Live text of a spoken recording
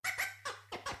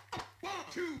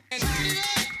two, and turn it up.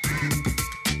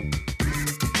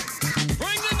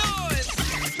 Bring the noise.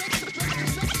 Turn it up.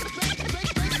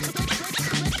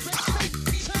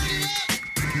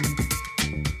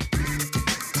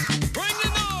 Bring the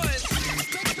noise.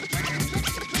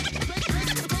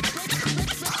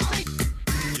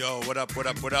 Yo, what up, what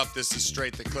up, what up? This is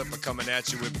Straight the Clipper coming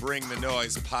at you with Bring the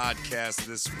Noise podcast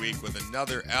this week with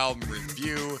another album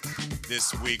review.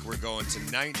 This week we're going to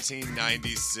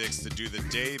 1996 to do the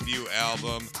debut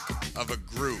album of a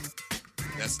group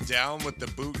that's down with the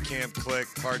Boot Camp Click,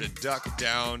 part of Duck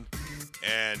Down,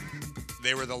 and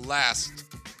they were the last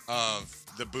of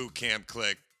the Boot Camp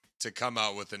Click to come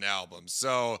out with an album.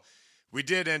 So we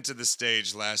did Enter the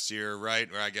Stage last year, right?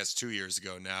 Or I guess 2 years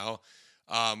ago now.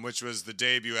 Which was the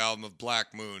debut album of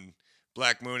Black Moon.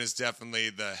 Black Moon is definitely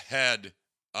the head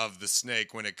of the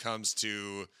snake when it comes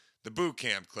to the Boot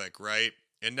Camp Click, right?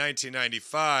 In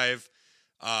 1995,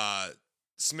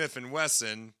 Smith &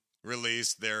 Wesson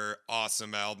released their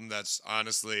awesome album that's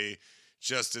honestly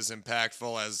just as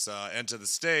impactful as Enter the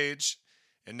Stage.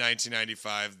 In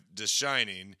 1995, The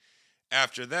Shining.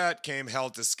 After that came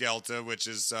Helter Skelter, which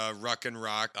is Ruck and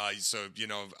Rock. So,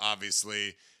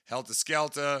 obviously, Helter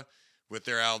Skelter with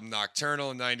their album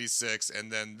Nocturnal in 96,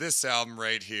 and then this album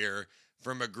right here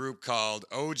from a group called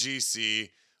OGC,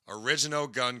 Original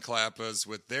Gun Clappers,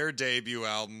 with their debut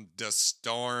album, The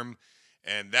Storm,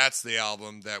 and that's the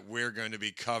album that we're going to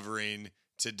be covering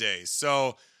today.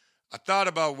 So I thought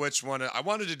about which one. I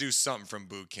wanted to do something from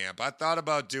Boot Camp. I thought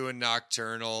about doing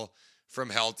Nocturnal from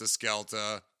Helter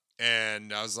Skelter,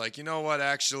 and I was like, you know what,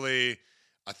 actually,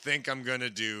 I think I'm going to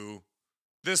do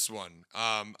this one.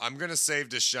 I'm going to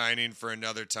save The Shining for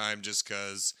another time just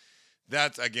because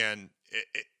that, again,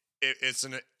 it's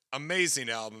an amazing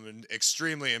album and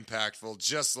extremely impactful,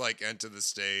 just like Enter the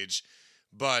Stage.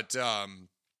 But,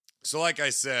 so like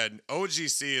I said,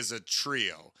 OGC is a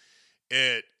trio.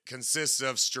 It consists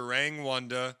of Strang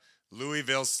Wonder,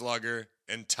 Louisville Slugger,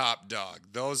 and Top Dog.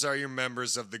 Those are your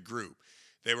members of the group.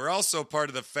 They were also part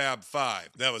of the Fab Five.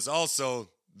 That was also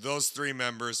those three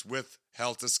members with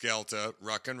Helter Skelter,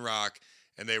 Ruck and Rock,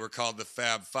 and they were called the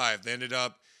Fab Five. They ended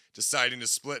up deciding to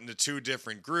split into two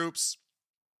different groups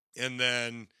and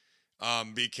then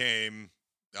became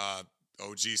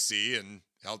OGC and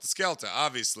Helter Skelter,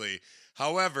 obviously.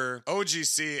 However,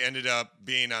 OGC ended up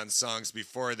being on songs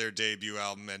before their debut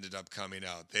album ended up coming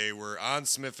out. They were on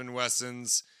Smith &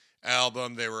 Wesson's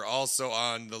album. They were also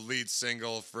on the lead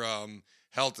single from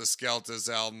Helter Skelter's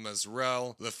album as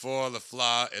well, Le Four, Le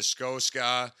Fla,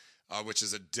 Eshkoshka, which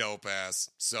is a dope-ass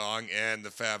song, and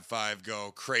the Fab Five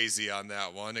go crazy on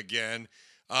that one again.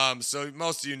 So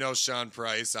most of you know Sean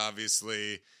Price,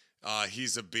 obviously.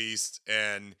 He's a beast,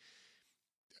 and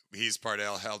he's part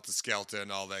of Helter Skelter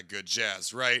and all that good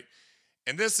jazz, right?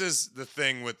 And this is the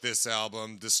thing with this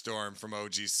album, The Storm from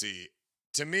OGC.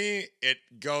 To me, it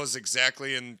goes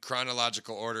exactly in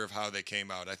chronological order of how they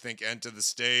came out. I think Enter the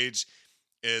Stage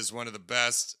is one of the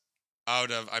best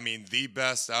the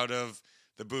best out of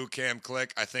the Boot Camp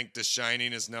Click. I think The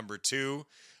Shining is number 2.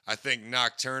 I think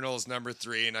Nocturnal is number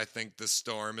 3. And I think The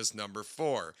Storm is number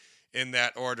 4. In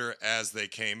that order as they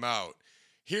came out.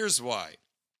 Here's why.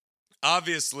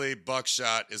 Obviously,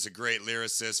 Buckshot is a great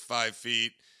lyricist, 5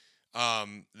 feet.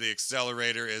 The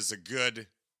Accelerator is a good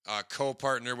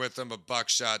co-partner with him, but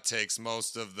Buckshot takes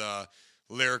most of the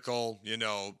lyrical,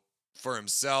 for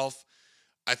himself.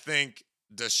 I think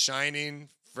The Shining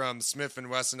from Smith &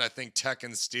 Wesson, I think Tech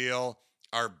and Steel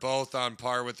are both on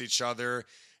par with each other.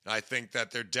 And I think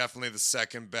that they're definitely the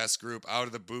second best group out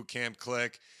of the Boot Camp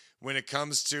Click. When it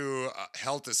comes to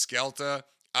Helter Skelter,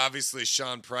 obviously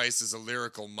Sean Price is a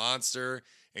lyrical monster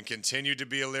and continued to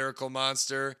be a lyrical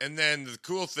monster. And then the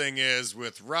cool thing is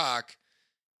with Rock,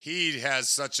 he has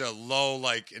such a low,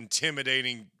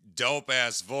 intimidating,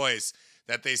 dope-ass voice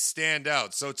that they stand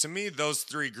out. So to me, those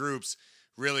three groups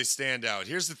really stand out.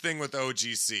 Here's the thing with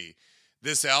OGC.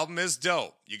 This album is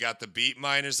dope. You got the Beat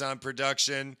Miners on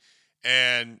production,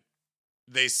 and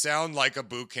they sound like a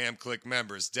Boot Camp Click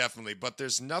members, definitely. But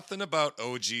there's nothing about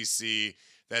OGC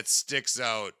that sticks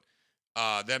out,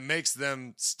 that makes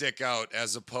them stick out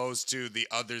as opposed to the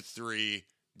other three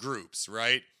groups,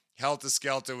 right? Helter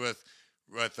Skelter with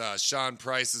Sean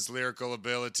Price's lyrical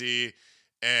ability,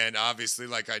 and obviously,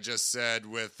 like I just said,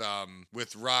 with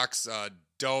Rock's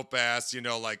dope ass,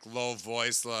 low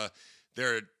voice,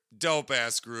 they're a dope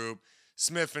ass group.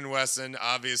 Smith & Wesson,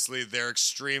 obviously, they're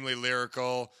extremely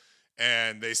lyrical,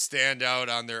 and they stand out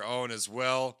on their own as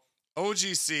well.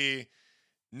 OGC,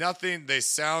 nothing. They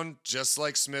sound just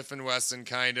like Smith & Wesson,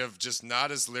 kind of, just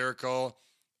not as lyrical.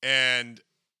 And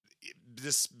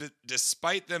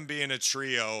despite them being a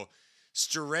trio,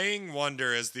 Straying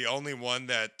Wonder is the only one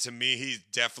that, to me, he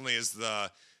definitely is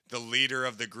the leader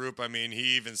of the group. I mean,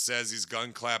 he even says he's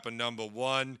gun clapping number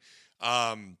one.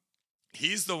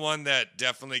 He's the one that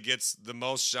definitely gets the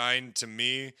most shine to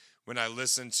me when I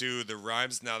listen to the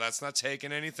rhymes. Now, that's not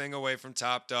taking anything away from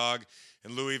Top Dog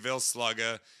and Louisville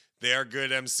Slugger. They are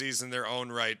good MCs in their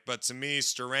own right. But to me,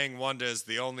 Straying Wonder is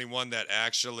the only one that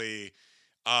actually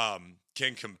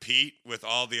can compete with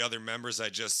all the other members I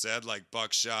just said, like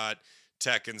Buckshot,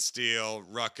 Tech and Steel,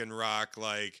 Ruck and Rock,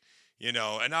 like, you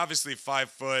know, and obviously 5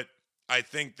 Foot. I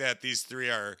think that these three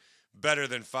are better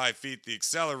than 5 Feet the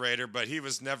Accelerator, but he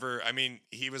was never, I mean,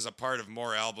 he was a part of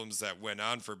more albums that went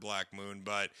on for Black Moon,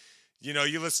 but, you know,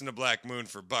 you listen to Black Moon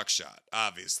for Buckshot,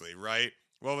 obviously, right?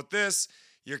 Well, with this,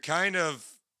 you're kind of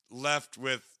left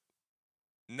with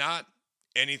not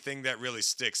anything that really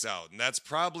sticks out, and that's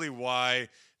probably why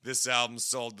this album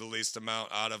sold the least amount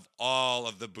out of all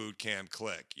of the Boot Camp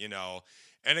Clique, you know.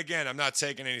 And again, I'm not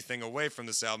taking anything away from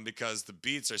this album because the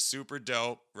beats are super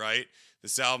dope, right?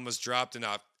 This album was dropped in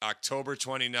October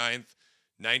 29th,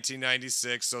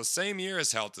 1996, so same year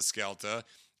as Helter Skelter,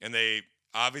 and they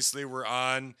obviously were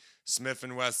on Smith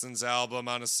 & Wesson's album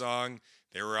on a song.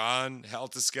 They were on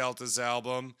Helter Skelter's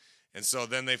album, and so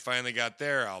then they finally got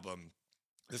their album.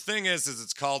 The thing is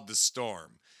it's called The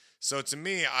Storm. So to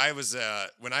me, I was,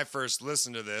 when I first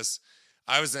listened to this,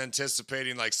 I was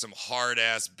anticipating like some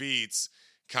hard-ass beats,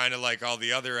 kind of like all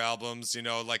the other albums, you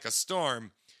know, like a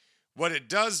Storm. What it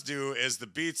does do is the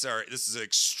beats are, this is an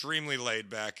extremely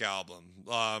laid-back album.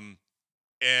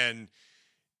 And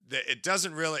it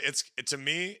doesn't really, to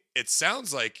me, it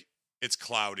sounds like it's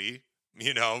cloudy,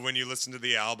 you know, when you listen to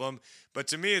the album. But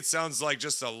to me, it sounds like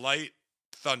just a light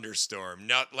thunderstorm,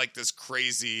 not like this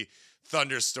crazy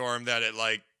thunderstorm that it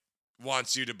like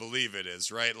wants you to believe it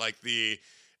is, right? Like the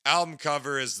album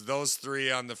cover is those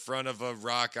three on the front of a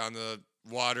rock on the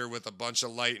water with a bunch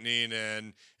of lightning,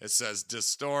 and it says "The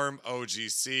Storm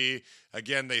OGC."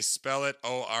 Again, they spell it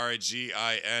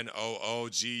ORGINOOGUNN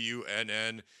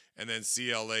and then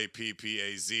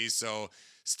CLAPPAZ. So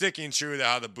sticking true to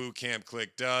how the Boot Camp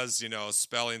Clique does, you know,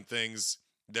 spelling things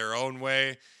their own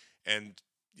way. And,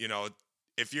 you know,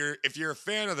 if you're a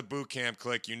fan of the Boot Camp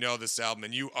Clique, you know this album,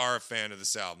 and you are a fan of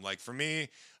this album. Like for me,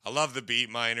 I love the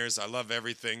Beat Miners. I love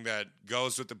everything that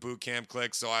goes with the Boot Camp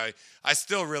Clique. So I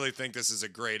still really think this is a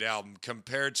great album.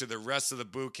 Compared to the rest of the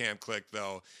Boot Camp Clique,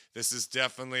 though, this is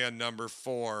definitely a number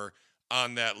 4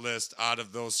 on that list. Out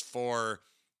of those 4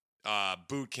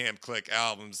 Boot Camp Clique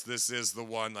albums, this is the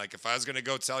one. Like if I was going to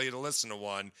go tell you to listen to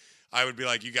one, I would be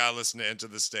like, you got to listen to Enter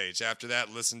the Stage. After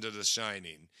that, listen to The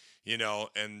Shining, you know,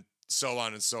 and so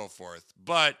on and so forth.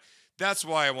 But that's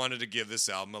why I wanted to give this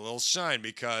album a little shine,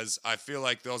 because I feel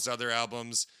like those other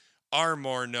albums are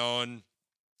more known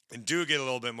and do get a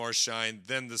little bit more shine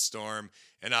than The Storm.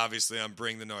 And obviously on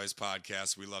Bring the Noise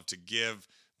podcast, we love to give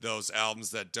those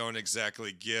albums that don't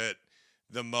exactly get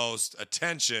the most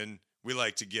attention, we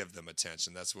like to give them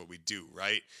attention. That's what we do,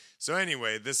 right? So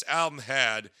anyway, this album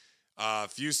had a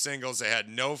few singles. It had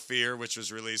No Fear, which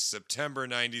was released September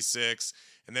 96.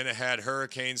 And then it had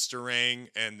Hurricane Straying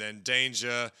and then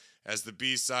Danger as the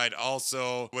B-side,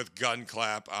 also with Gun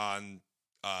Clap on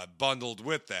bundled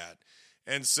with that.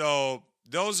 And so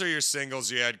those are your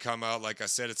singles you had come out. Like I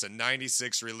said, it's a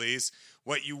 96 release.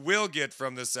 What you will get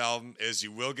from this album is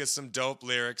you will get some dope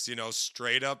lyrics, you know,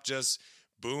 straight up just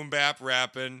boom bap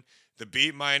rapping. The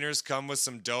Beat Miners come with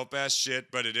some dope ass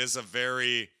shit, but it is a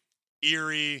very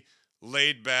eerie,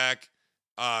 laid back,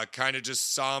 kind of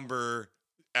just somber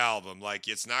album. Like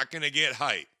it's not going to get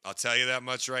hype, I'll tell you that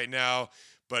much right now,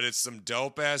 but it's some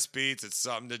dope ass beats. It's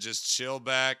something to just chill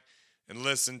back and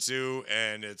listen to,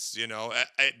 and it's, you know,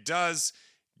 it does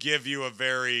give you a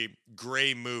very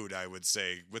gray mood, I would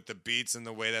say, with the beats and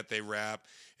the way that they rap.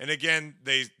 And again,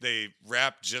 they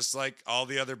rap just like all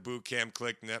the other Boot Camp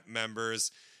Clique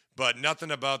members, but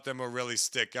nothing about them will really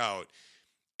stick out.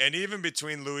 And even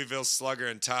between Louisville Slugger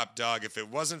and Top Dog, if it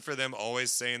wasn't for them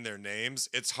always saying their names,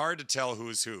 it's hard to tell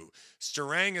who's who.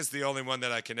 Straying is the only one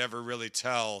that I can ever really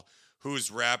tell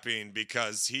who's rapping,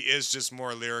 because he is just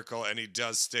more lyrical and he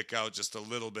does stick out just a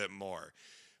little bit more.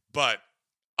 But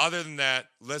other than that,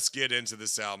 let's get into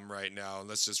this album right now. And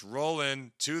let's just roll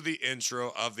in to the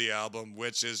intro of the album,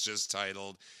 which is just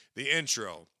titled The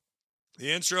Intro.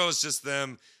 The intro is just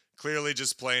them clearly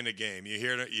just playing a game. You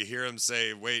hear them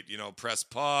say, wait, you know, press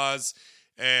pause,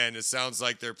 and it sounds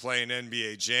like they're playing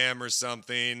NBA Jam or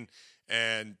something,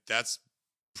 and that's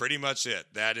pretty much it.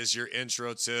 That is your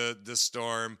intro to The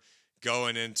Storm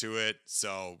going into it.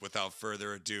 So without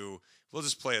further ado, we'll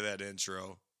just play that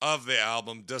intro of the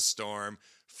album The Storm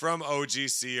from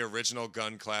OGC Original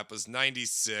Gun Clap. Was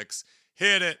 96.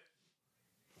 Hit it.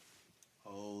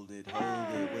 Hold it.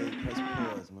 Wait, press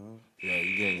pause, man. Yeah,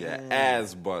 you getting your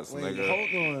ass bust, Wait, nigga.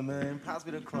 hold on, man. Pass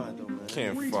me the Crondo, man.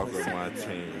 Can't fuck with my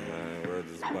team, man. Word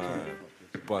is bond.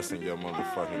 Busting your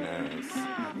motherfucking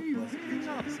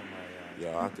ass.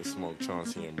 Yo, I could smoke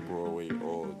Chauncey and Broadway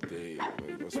all day.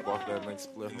 Wait, let's spark that next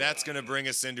split. And that's going to bring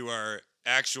us into our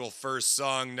actual first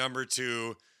song, number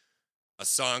 2, a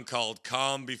song called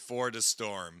Calm Before the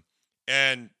Storm.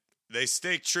 And they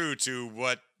stay true to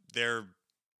what they're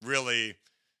really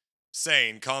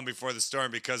saying, Calm Before the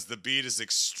Storm, because the beat is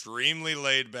extremely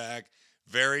laid back,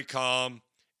 very calm,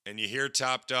 and you hear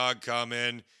Top Dog come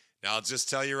in. Now, I'll just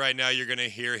tell you right now, you're going to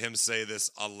hear him say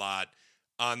this a lot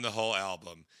on the whole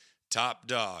album. Top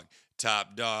Dog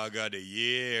of the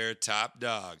year, Top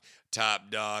Dog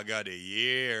of the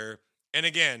year. And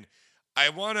again, I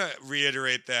want to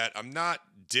reiterate that I'm not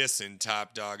dissing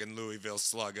Top Dog and Louisville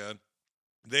Slugger.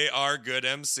 They are good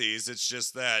MCs. It's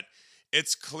just that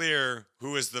it's clear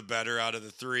who is the better out of the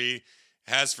three.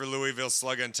 As for Louisville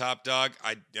Slugger and Top Dog,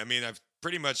 I mean, I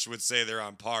pretty much would say they're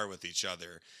on par with each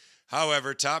other.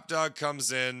 However, Top Dog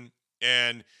comes in,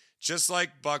 and just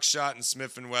like Buckshot and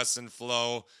Smith & Wesson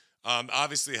flow,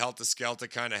 obviously Helta Skelta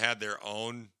kind of had their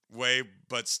own way,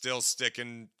 but still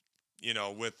sticking,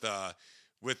 with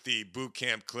the boot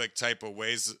camp click type of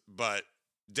ways, but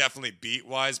definitely beat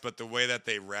wise. But the way that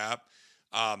they rap,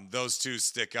 those two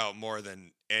stick out more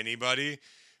than anybody.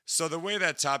 So the way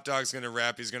that Top Dog's gonna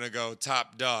rap, he's gonna go,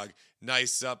 Top Dog,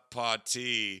 nice up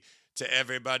party. To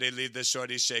everybody, leave the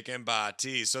shorty shaking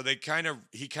body. So he kind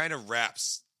of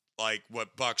raps like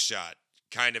what Buckshot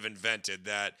kind of invented,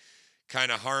 that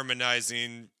kind of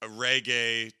harmonizing a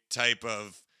reggae type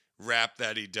of rap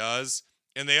that he does.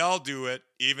 And they all do it.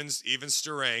 Even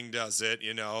Sterang does it,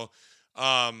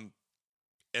 And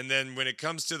then when it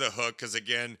comes to the hook, because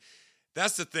again,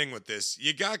 that's the thing with this.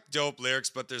 You got dope lyrics,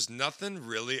 but there's nothing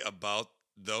really about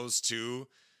those two,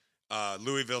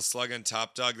 Louisville Slugger and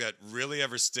Top Dog, that really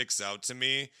ever sticks out to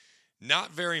me.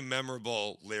 Not very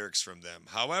memorable lyrics from them.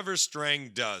 However,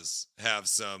 Strang does have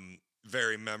some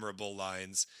very memorable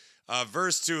lines.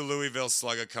 Verse 2, Louisville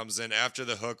Slugger comes in after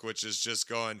the hook, which is just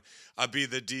going, I be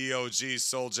the DOG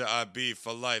soldier, I be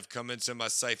for life. Come into my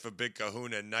cipher, Big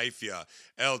Kahuna, knife ya.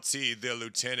 LT, the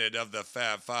lieutenant of the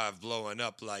Fab Five, blowing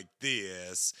up like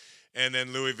this. And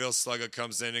then Louisville Slugger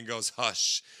comes in and goes,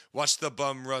 hush. Watch the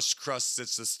bum rush, crust,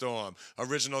 it's the storm.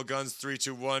 Original guns, 3,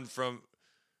 2, 1 from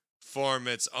form,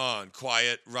 it's on.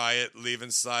 Quiet, riot,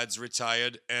 leaving sides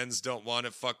retired. Ends don't want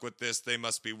it, fuck with this, they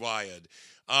must be wired.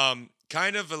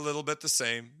 Kind of a little bit the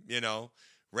same,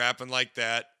 rapping like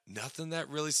that. Nothing that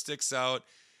really sticks out.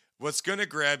 What's going to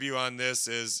grab you on this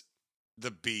is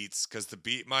the beats, because the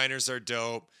beat miners are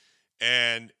dope,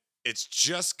 and it's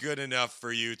just good enough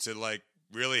for you to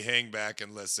really hang back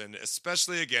and listen,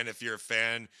 especially again if you're a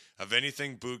fan of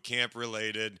anything boot camp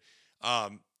related.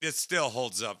 It still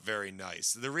holds up very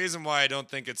nice. The reason why I don't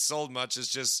think it sold much is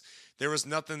just there was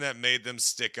nothing that made them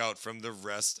stick out from the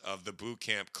rest of the boot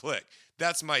camp clique.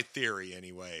 That's my theory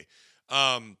anyway.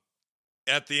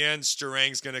 At the end,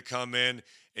 Sterang's going to come in,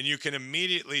 and you can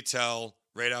immediately tell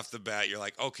right off the bat, you're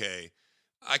like, okay,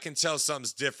 I can tell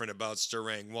something's different about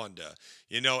Sterang Wonder.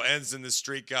 Ends in the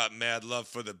street got mad love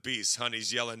for the beast.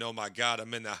 Honey's yelling, oh my God,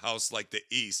 I'm in the house like the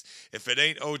East. If it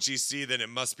ain't OGC, then it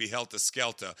must be Helta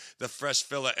Skelter. The fresh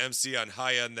filler MC on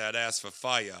higher and that ass for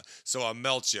fire. So I'll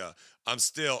melt ya. I'm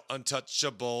still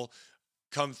untouchable.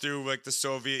 Come through like the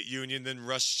Soviet Union, then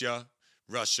Russia.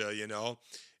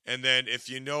 And then if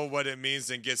you know what it means,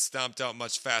 then get stomped out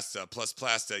much faster. Plus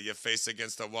plaster your face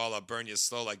against the wall. I'll burn you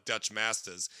slow like Dutch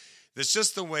masters. It's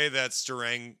just the way that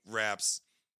Sterang raps,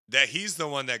 that he's the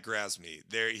one that grabs me.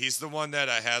 He's the one that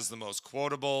has the most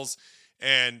quotables,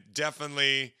 and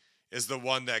definitely is the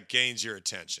one that gains your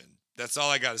attention. That's all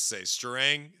I got to say.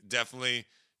 Sterang, definitely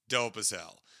dope as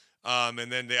hell. And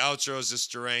then the outro is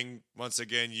just Sterang, once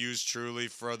again, used truly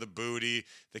for the booty,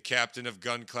 the captain of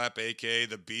Gun Clap, a.k.a.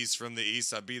 the beast from the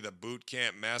east. I be the boot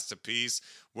camp masterpiece.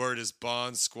 Word is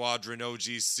Bond, Squadron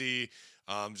OGC.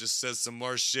 Just says some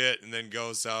more shit and then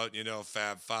goes out,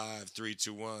 Fab Five, 3,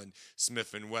 2, 1,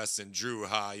 Smith & Wesson, Drew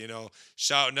High,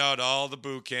 shouting out all the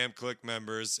boot camp clique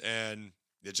members, and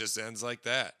it just ends like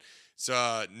that.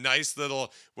 So nice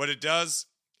little, what it does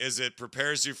is it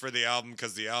prepares you for the album,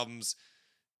 because the album's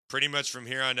pretty much from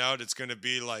here on out, it's going to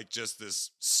be like just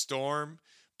this storm,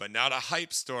 but not a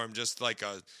hype storm, just like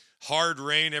a hard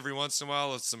rain every once in a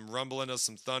while with some rumbling of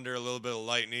some thunder, a little bit of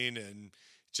lightning, and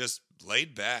just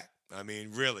laid back. I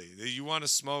mean, really, you want to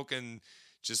smoke and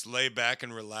just lay back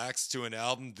and relax to an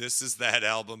album, this is that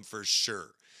album for sure.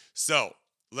 So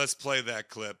let's play that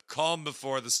clip. Calm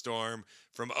Before the Storm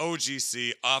from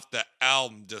OGC off the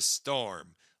album The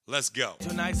Storm. Let's go.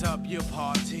 Tonight's up your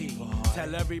party.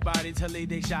 Tell everybody to leave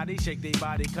they shoddy, shake their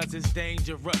body, cause it's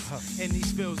dangerous. In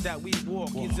these fields that we walk,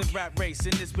 it's a rap race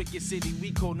in this wicked city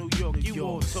we call New York. You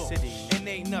all talk, and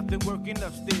ain't nothing working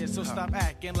upstairs. So stop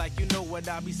acting like you know what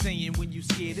I be saying. When you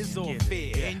scared, it's all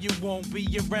fair, and you won't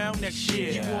be around next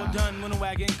year. You all done when the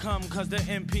wagon come, cause the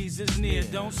MPs is near.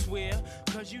 Don't swear,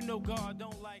 cause you know God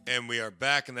don't like. And we are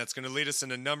back, and that's going to lead us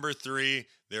into number 3,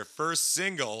 their first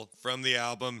single from the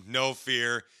album, No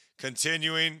Fear.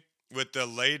 Continuing with the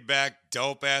laid-back,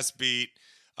 dope-ass beat.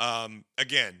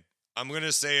 Again, I'm going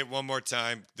to say it one more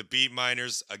time. The Beat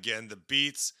Miners, again, the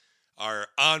beats are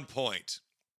on point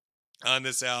on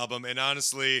this album. And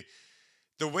honestly,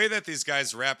 the way that these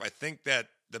guys rap, I think that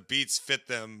the beats fit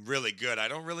them really good. I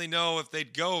don't really know if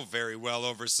they'd go very well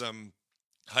over some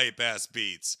hype-ass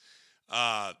beats.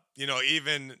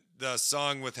 Even the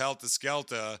song with Helta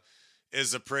Skelta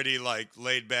is a pretty,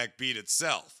 laid-back beat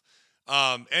itself.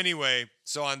 Anyway,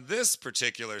 so on this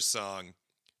particular song,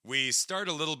 we start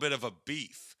a little bit of a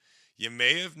beef. You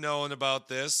may have known about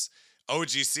this.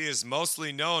 OGC is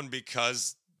mostly known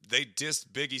because they dissed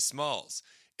Biggie Smalls.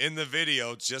 In the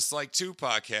video, just like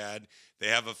Tupac had, they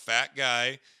have a fat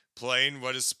guy playing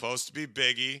what is supposed to be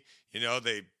Biggie.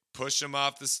 They push him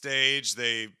off the stage.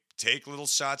 They take little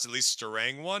shots, at least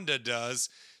Starang Wanda does.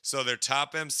 So their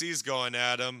top MC's going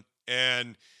at him.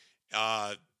 And,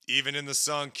 even in the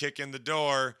song Kick in the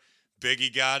Door,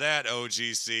 Biggie got at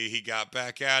OGC. He got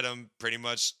back at him, pretty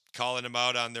much calling him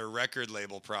out on their record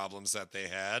label problems that they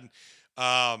had.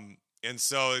 And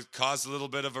so it caused a little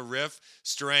bit of a riff.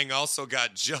 Starang also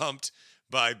got jumped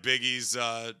by Biggie's,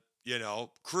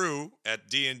 crew at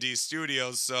D&D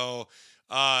Studios. So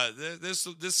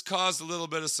this caused a little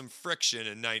bit of some friction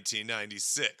in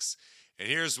 1996. And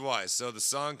here's why. So the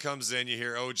song comes in, you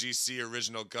hear OGC,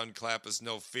 original Gun Clap is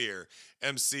No Fear,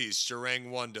 MCs, Starang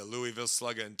Wanda, Louisville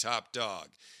Slugger, and Top Dog.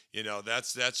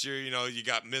 That's your, you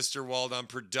got Mr. Wald on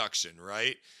production,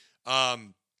 right?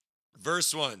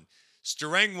 Verse 1,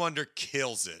 Starang Wanda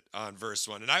kills it on verse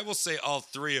 1. And I will say all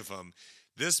three of them,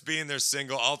 this being their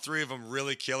single, all three of them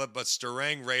really kill it, but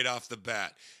Starang right off the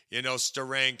bat.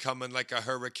 Starang coming like a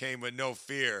hurricane with no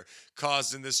fear,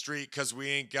 causing the street cause we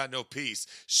ain't got no peace.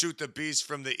 Shoot the beast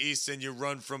from the east and you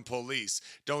run from police.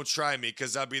 Don't try me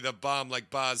cause I'll be the bomb like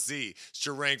Bazzi.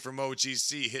 Starang from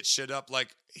OGC, heat shit up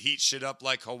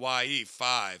like Hawaii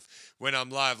 5. When I'm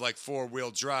live like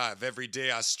 4-wheel drive, every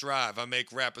day I strive. I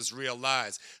make rappers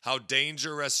realize how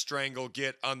dangerous strangle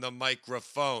get on the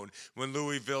microphone. When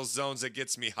Louisville zones, it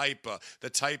gets me hyper. The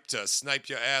type to snipe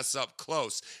your ass up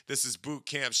close. This is Boot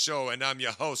Camp Show, and I'm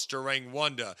your host, Starang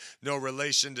Wanda. No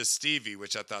relation to Stevie,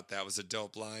 which I thought that was a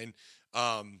dope line.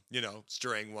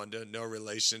 Starang Wanda, no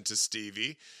relation to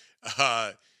Stevie.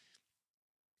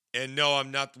 And no,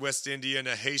 I'm not West Indian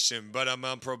or Haitian, but I'm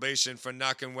on probation for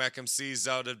knocking whack MCs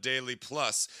out of Daily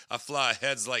Plus. I fly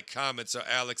heads like comets or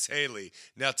Alex Haley.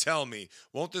 Now tell me,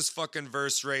 won't this fucking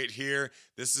verse right here,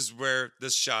 this is where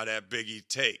this shot at Biggie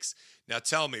takes. Now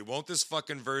tell me, won't this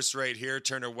fucking verse right here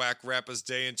turn a whack rapper's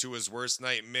day into his worst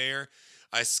nightmare?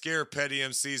 I scare petty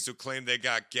MCs who claim they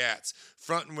got gats,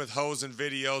 frontin' with hoes and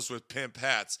videos with pimp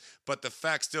hats. But the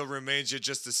fact still remains you're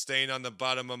just a stain on the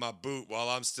bottom of my boot while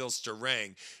I'm still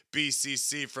Starang.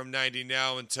 BCC from 90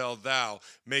 now until thou.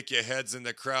 Make your heads in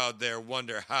the crowd there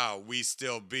wonder how we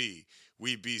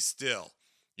be still.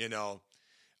 No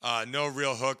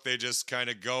real hook, they just kind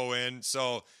of go in.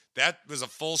 So that was a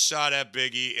full shot at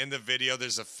Biggie. In the video,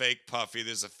 there's a fake Puffy,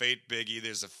 there's a fake Biggie,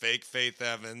 there's a fake Faith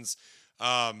Evans.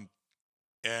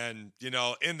 And,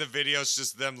 in the video, it's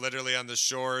just them literally on the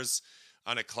shores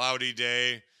on a cloudy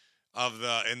day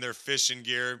in their fishing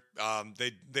gear.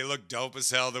 They look dope as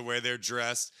hell the way they're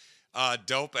dressed.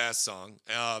 Dope ass song.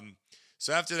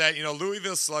 So after that,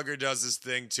 Louisville Slugger does his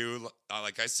thing too.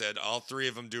 Like I said, all three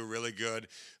of them do really good.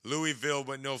 Louisville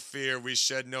with no fear, we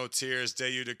shed no tears, dare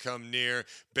you to come near.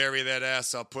 Bury that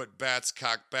ass, I'll put bats,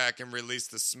 cock back, and release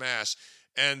the smash.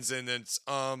 Ends in it's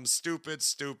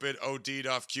stupid, OD'd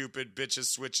off Cupid,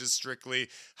 bitches switches strictly,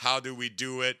 how do we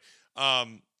do it?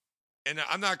 And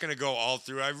I'm not going to go all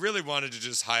through. I really wanted to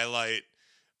just highlight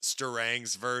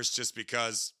Starang's verse just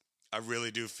because I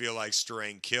really do feel like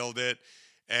Starang killed it.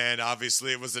 And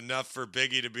obviously it was enough for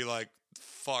Biggie to be like,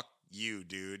 fuck you,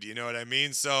 dude. You know what I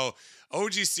mean? So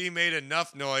OGC made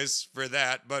enough noise for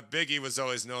that, but Biggie was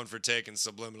always known for taking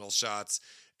subliminal shots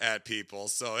at people.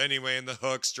 So anyway, in the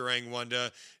hook, Starang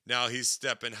Wanda, now he's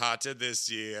stepping hotter this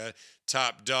year.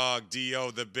 Top Dog,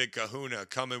 D.O., the Big Kahuna,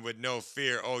 coming with no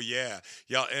fear. Oh, yeah.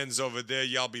 Y'all ends over there,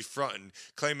 y'all be frontin'.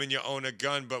 Claiming you own a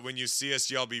gun, but when you see us,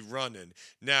 y'all be running.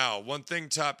 Now, one thing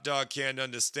Top Dog can't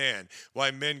understand. Why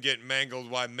men get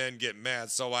mangled, why men get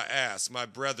mad. So I asked my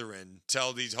brethren,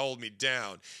 tell these hold me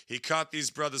down. He caught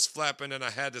these brothers flapping, and I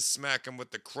had to smack him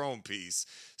with the chrome piece.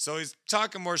 So he's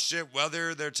talking more shit,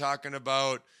 whether they're talking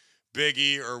about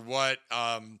Biggie or what.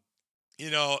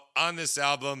 On this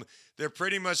album, they're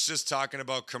pretty much just talking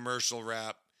about commercial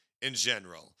rap in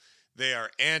general. They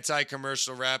are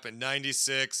anti-commercial rap in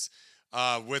 96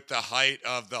 with the height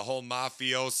of the whole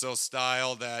mafioso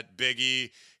style that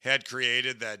Biggie had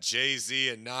created, that Jay-Z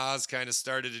and Nas kind of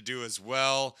started to do as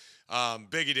well.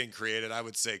 Biggie didn't create it. I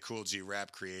would say Cool G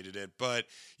Rap created it. But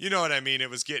you know what I mean? It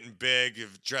was getting big,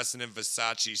 dressing in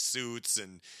Versace suits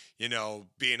and,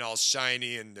 being all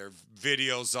shiny and their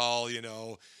videos all,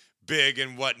 big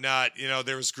and whatnot.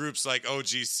 There was groups like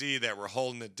OGC that were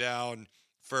holding it down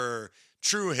for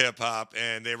true hip hop,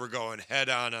 and they were going head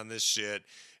on this shit.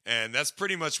 And that's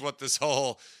pretty much what this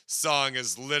whole song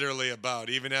is literally about.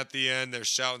 Even at the end, they're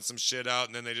shouting some shit out,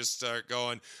 and then they just start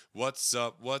going, what's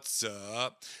up, what's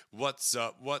up, what's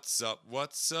up, what's up,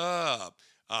 what's up.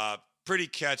 Pretty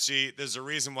catchy. There's a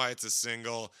reason why it's a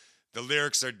single. The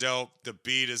lyrics are dope. The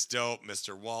beat is dope.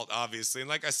 Mr. Walt, obviously. And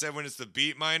like I said, when it's the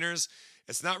beat miners,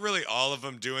 it's not really all of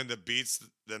them doing the beats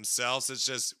themselves. It's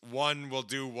just one will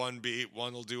do one beat,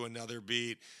 one will do another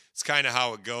beat. It's kind of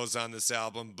how it goes on this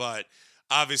album. But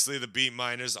obviously the beat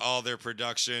miners, all their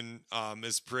production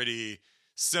is pretty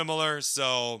similar.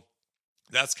 So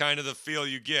that's kind of the feel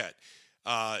you get.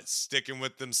 Sticking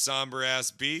with them somber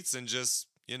ass beats and just,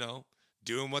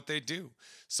 doing what they do.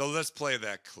 So let's play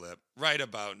that clip right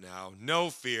about now. No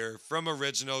Fear from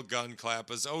original Gun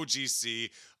Clappers,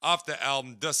 OGC, off the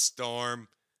album The Storm.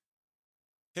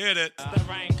 Hit it. The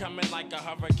rain coming like a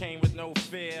hurricane with no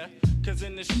fear. Cause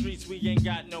in the streets we ain't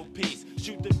got no peace.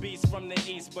 Shoot the beast from the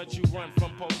east, but you run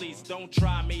from police. Don't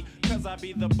try me, cause I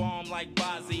be the bomb like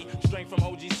Bozzy. Straight from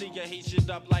OGC, you heat shit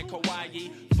up like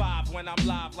Hawaii. 5 when I'm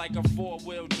live like a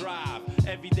 4-wheel drive.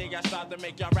 Every day I start to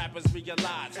make y'all rappers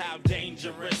realize how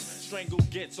dangerous Strangle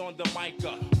gets on the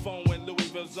microphone. When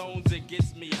Louisville zones, it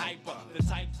gets me hyper. The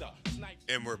type to snipe.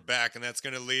 And we're back, and that's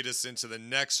going to lead us into the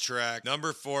next track,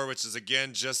 number 4, which is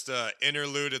again just an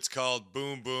interlude. It's called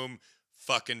Boom Boom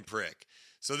Fucking Prick.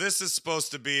 So this is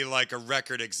supposed to be like a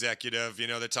record executive.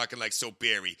 They're talking like, so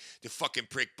Barry, the fucking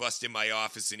prick bust in my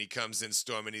office, and he comes in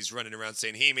storming, he's running around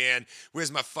saying, hey man,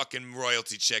 where's my fucking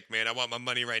royalty check, man? I want my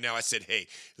money right now. I said, hey,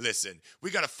 listen, we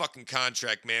got a fucking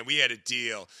contract, man. We had a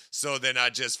deal. So then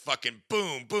I just fucking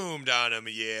boomed on him.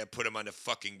 Yeah, put him on the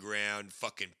fucking ground,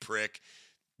 fucking prick.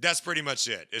 That's pretty much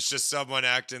it. It's just someone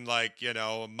acting like,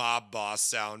 a mob boss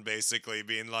sound, basically,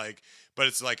 being like, but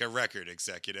it's like a record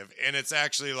executive. And it's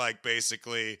actually like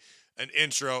basically an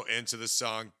intro into the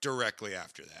song directly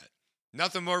after that.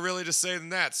 Nothing more really to say than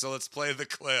that. So let's play the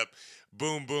clip.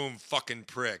 Boom Boom Fucking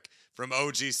Prick from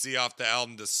OGC off the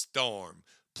album The Storm.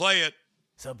 Play it.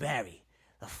 So Barry,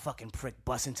 the fucking prick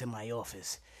busts into my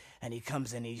office. And he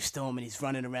comes in and he's storming, he's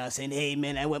running around saying, hey,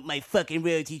 man, I want my fucking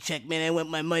royalty check, man. I want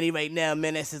my money right now,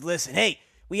 man. I says, listen, hey,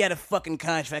 we had a fucking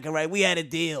contract, all right? We had a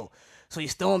deal. So he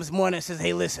storms more and says,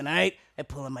 hey, listen, all right? I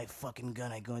pull out my fucking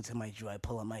gun. I go into my drawer. I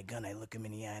pull out my gun. I look him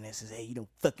in the eye and I says, hey, you don't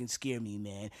fucking scare me,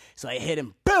 man. So I hit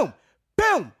him. Boom!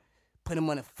 Boom! Put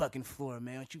him on the fucking floor,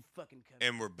 man. Don't you fucking come.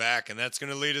 And we're back. And that's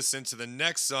going to lead us into the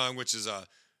next song, which is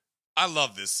I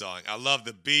love this song. I love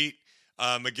the beat.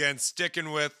 Again,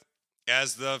 sticking with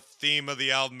as the theme of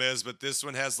the album is, but this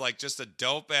one has like just a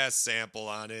dope ass sample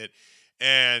on it.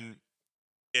 And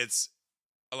it's,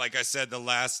 like I said, the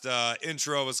last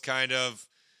intro was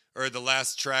the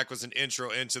last track was an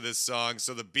intro into this song.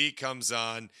 So the beat comes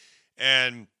on,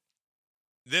 and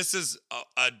this is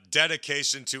a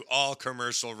dedication to all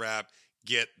commercial rap.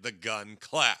 Get the gun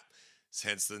clap.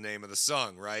 Hence the name of the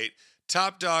song, right?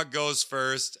 Top Dog goes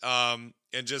first, and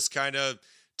just kind of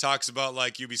talks about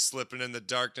like you be slipping in the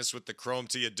darkness with the chrome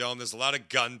to your dome. There's a lot of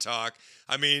gun talk.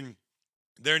 I mean,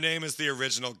 their name is the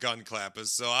original Gun Clappers,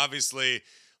 so obviously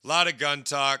a lot of gun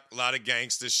talk, a lot of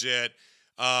gangsta shit,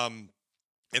 and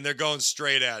they're going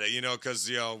straight at it, because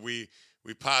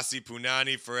we posse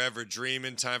punani, forever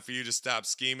dreaming, time for you to stop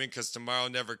scheming, because tomorrow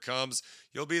never comes.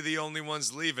 You'll be the only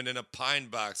ones leaving in a pine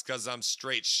box, because I'm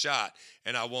straight shot,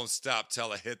 and I won't stop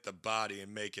till I hit the body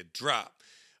and make it drop.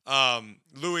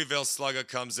 Louisville Slugger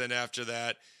comes in after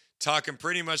that, talking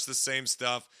pretty much the same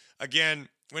stuff. Again,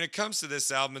 when it comes to this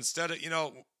album, instead of,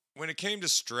 when it came to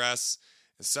Stress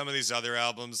and some of these other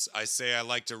albums, I say I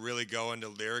like to really go into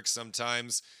lyrics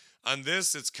sometimes. On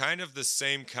this, it's kind of the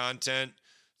same content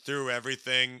through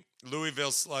everything.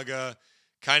 Louisville Slugger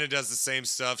kind of does the same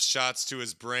stuff. Shots to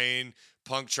his brain.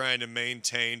 Punk trying to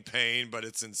maintain pain, but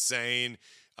it's insane.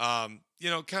 Kind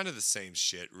of the same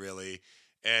shit, really.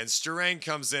 And Sturang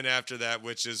comes in after that,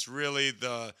 which is really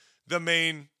the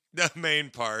main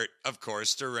part, of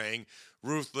course. Sturang,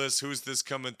 ruthless. Who's this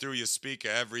coming through? You speak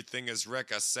of everything as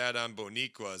Reka sat on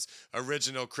Boniquas.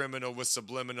 Original criminal with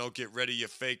subliminal. Get ready, you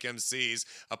fake MCs.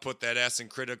 I put that ass in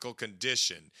critical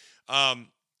condition.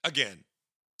 Again,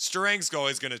 Sturang's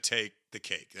always going to take the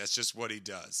cake. That's just what he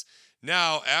does.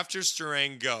 Now, after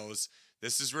Sturang goes,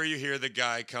 this is where you hear the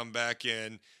guy come back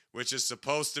in, which is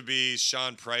supposed to be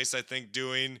Sean Price, I think,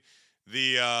 doing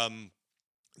the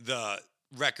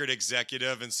record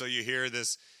executive. And so you hear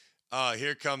this,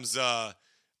 here comes a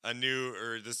new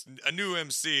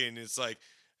MC, and it's like,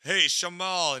 hey,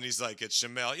 Shamal. And he's like, it's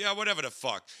Shamel. Yeah, whatever the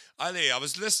fuck. I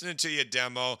was listening to your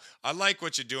demo. I like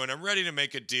what you're doing. I'm ready to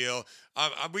make a deal.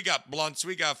 We got blunts.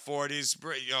 We got 40s.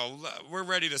 We're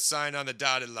ready to sign on the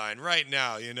dotted line right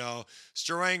now,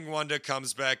 Strang Wonder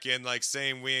comes back in like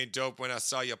saying we ain't dope when I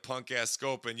saw your punk ass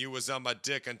scoping. You was on my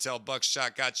dick until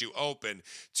Buckshot got you open.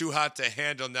 Too hot to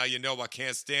handle. Now you know I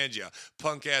can't stand ya.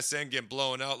 Punk ass engine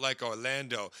blowing out like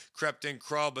Orlando. Crept in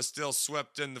crawl but still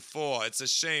swept in the four. It's a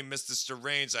shame, Mr.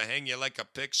 Strange. I hang you like a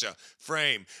picture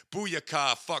frame.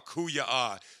 Booyakah, fuck who you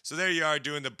are. So there you are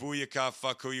doing the booyakah,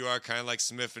 fuck who you are, kind of like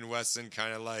Smith and Wesson,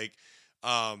 kind of like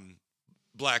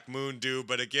Black Moon do.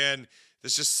 But again,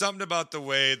 there's just something about the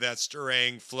way that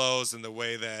Sturang flows and the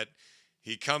way that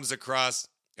he comes across.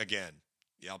 Again,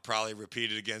 I'll probably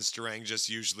repeat it again. Sturang just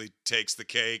usually takes the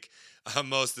cake on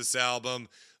most of this album.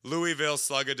 Louisville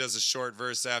Slugger does a short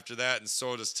verse after that, and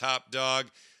so does Top Dog.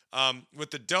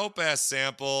 With the dope-ass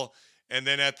sample. And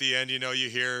then at the end, you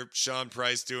hear Sean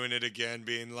Price doing it again,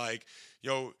 being like,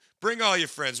 bring all your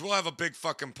friends. We'll have a big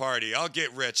fucking party. I'll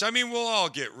get rich. I mean, we'll all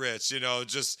get rich,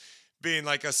 just being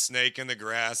like a snake in the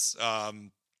grass.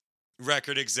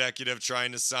 Record executive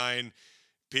trying to sign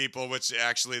people, which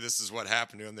actually this is what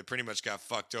happened to them. They pretty much got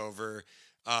fucked over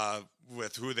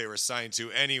with who they were signed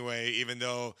to anyway, even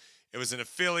though it was an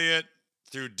affiliate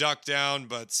through Duck Down,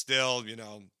 but still,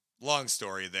 long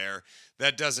story there.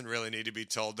 That doesn't really need to be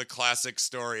told. The classic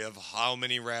story of how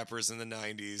many rappers in the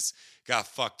 90s got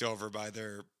fucked over by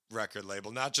their record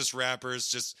label. Not just rappers,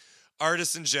 just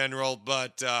artists in general.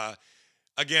 But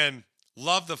again,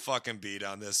 love the fucking beat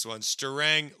on this one.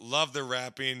 Sturang, love the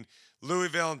rapping.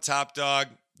 Louisville and Top Dog,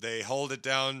 they hold it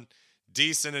down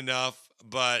decent enough.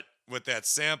 But with that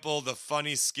sample, the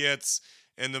funny skits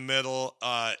in the middle,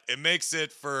 it makes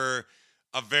it for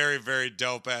a very, very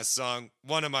dope-ass song.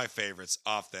 One of my favorites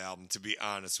off the album, to be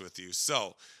honest with you.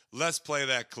 So, let's play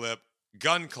that clip.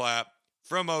 Gun Clap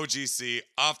from OGC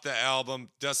off the album,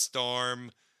 The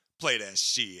Storm. Play that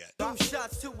shit. Them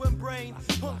shots to him brain,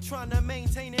 punk trying to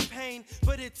maintain in pain.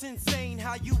 But it's insane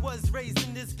how you was raised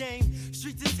in this game.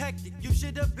 Street detective, you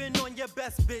should have been on your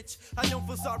best, bitch. I don't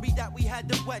feel sorry that we had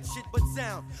to wet shit, but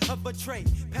sound of betray.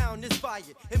 Pound is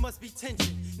fired, it must be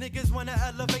tension. Niggas wanna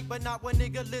elevate, but not when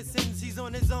nigga listens. He's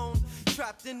on his own,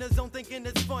 trapped in the zone, thinking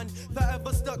it's fun.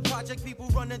 Forever stuck project, people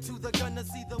running to the gun to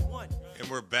see the one. And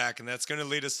we're back, and that's gonna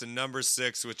lead us to number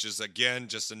 6, which is again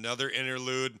just another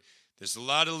interlude. There's a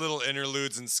lot of little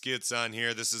interludes and skits on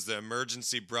here. This is the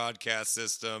emergency broadcast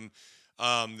system.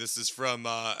 This is from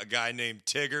a guy named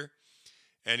Tigger.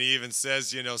 And he even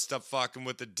says, stop fucking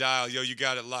with the dial. Yo, you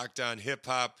got it locked on Hip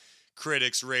Hop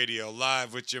Critics Radio,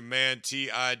 live with your man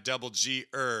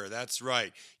T-I-double-G-er. That's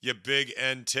right, you big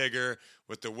N Tigger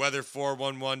with the weather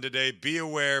 411 today. Be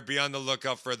aware, be on the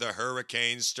lookout for the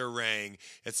Hurricane Sturang.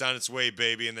 It's on its way,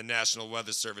 baby, and the National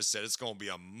Weather Service said it's going to be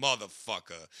a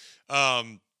motherfucker.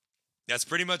 That's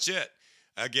pretty much it.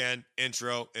 Again,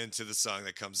 intro into the song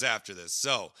that comes after this.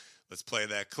 So let's play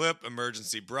that clip.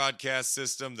 Emergency Broadcast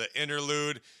System, the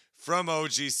interlude from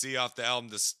OGC off the album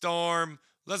The Storm.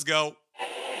 Let's go.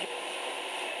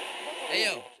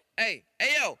 Hey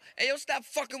yo, stop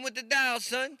fucking with the dial,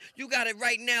 son. You got it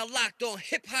right now locked on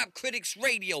Hip Hop Critics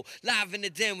Radio, live in the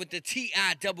den with the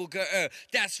T-I-double-G-er.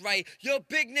 That's right, your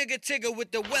big nigga Tigger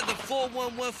with the weather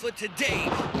 411 for today.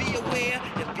 Be aware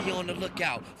and be on the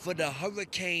lookout for the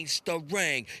Hurricane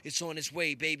Sturang. It's on its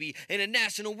way, baby, and the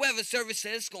National Weather Service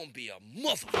says it's gonna be a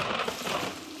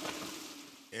motherfucker.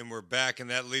 And we're back,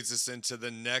 and that leads us into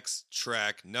the next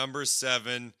track, number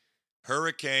 7,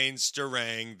 Hurricane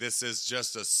Sturang. This is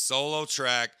just a solo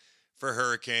track for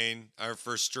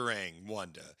Sturang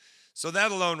Wanda. So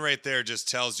that alone right there just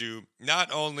tells you,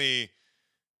 not only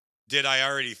did I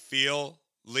already feel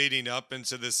leading up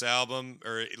into this album,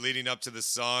 or leading up to this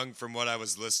song from what I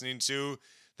was listening to,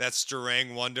 that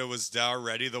Starang Wanda was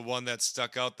already the one that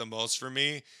stuck out the most for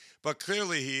me. But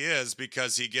clearly he is,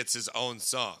 because he gets his own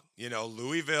song. You know,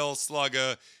 Louisville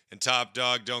Slugger and Top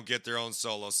Dog don't get their own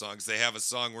solo songs. They have a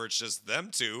song where it's just them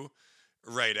two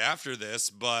right after this,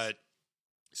 but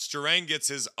Starang gets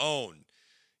his own,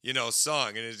 you know, song.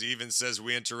 And it even says,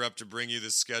 "We interrupt to bring you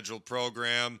the scheduled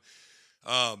program."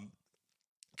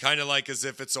 Kind of like as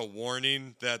if it's a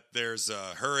warning that there's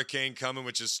a hurricane coming,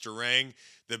 which is Starang.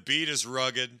 The beat is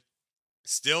rugged,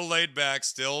 still laid back,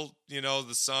 still, you know,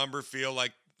 the somber feel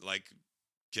like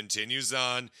continues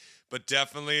on, but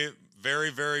definitely very,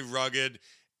 very rugged.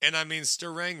 And I mean,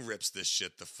 Starang rips this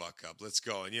shit the fuck up. Let's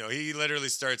go. And, you know, he literally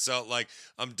starts out like,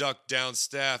 "I'm ducked down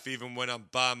staff even when I'm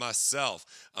by myself.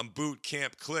 I'm boot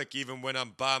camp click even when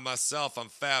I'm by myself. I'm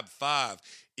Fab Five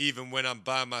even when I'm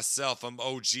by myself. I'm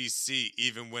OGC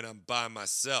even when I'm by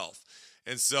myself."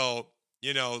 And so,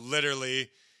 you know,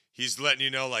 literally, he's letting you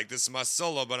know, like, this is my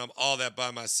solo, but I'm all that by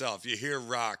myself. You hear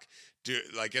Rock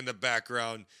like in the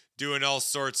background doing all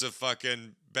sorts of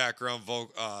fucking background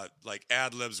like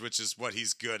ad libs, which is what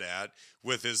he's good at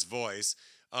with his voice.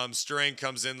 Starang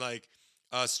comes in like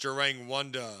Starang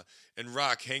Wanda and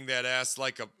Rock hang that ass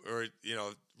like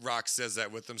Rock says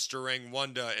that with him. Starang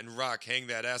Wanda and Rock hang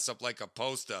that ass up like a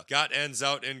poster. Got ends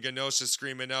out in Genosha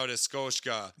screaming out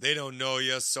Eskoshka. They don't know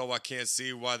ya, so I can't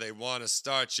see why they want to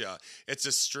start ya. It's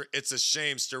a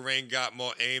shame Starang got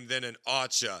more aim than an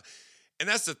archer. And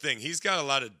that's the thing. He's got a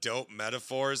lot of dope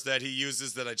metaphors that he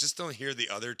uses that I just don't hear the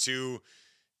other two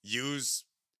use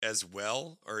as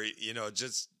well, or, you know,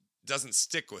 just doesn't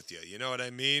stick with you. You know what I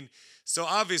mean? So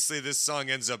obviously this song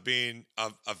ends up being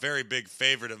a very big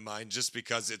favorite of mine just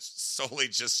because it's solely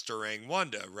just Starang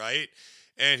Wanda, right?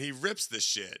 And he rips the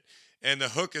shit. And the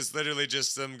hook is literally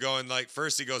just them going like,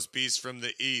 first he goes, "Beast from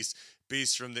the East.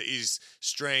 Beast from the East,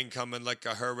 strain coming like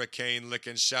a hurricane,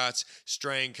 licking shots.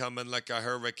 Strain coming like a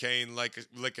hurricane, like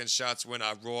licking shots. When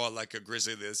I roar like a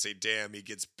grizzly, they say, damn, he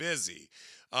gets busy."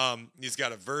 He's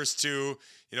got a verse too.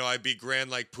 You know, "I be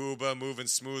grand like Pooba, moving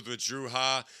smooth with Drew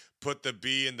Ha. Put the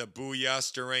B in the booyah,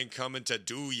 Starang coming to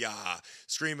do ya.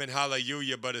 Screaming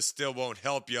hallelujah, but it still won't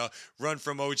help ya. Run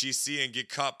from OGC and get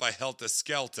caught by Helter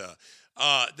Skelter."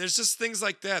 There's just things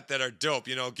like that that are dope.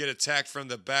 You know, get attacked from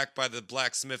the back by the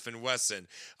Blacksmith and Wesson.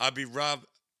 I'll be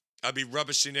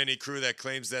rubbishing any crew that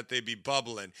claims that they be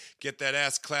bubbling. Get that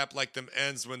ass clapped like them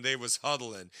ends when they was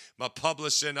huddling. My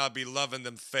publishing, I'll be loving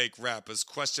them fake rappers.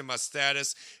 Question my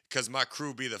status, cause my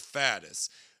crew be the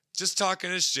fattest. Just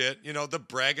talking his shit, you know, the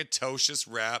braggadocious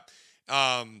rap.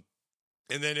 And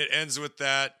then it ends with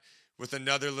that, with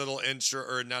another little intro,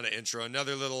 or not an intro,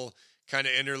 another little kind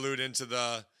of interlude into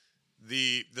the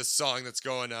song that's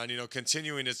going on, you know,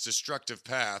 continuing its destructive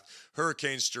path.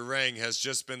 Hurricane Starang has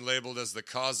just been labeled as the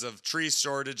cause of tree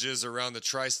shortages around the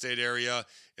tri-state area.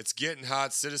 It's getting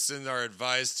hot. Citizens are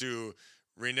advised to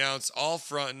renounce all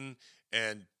fronting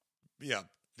and, yeah,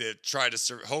 they try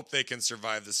to hope they can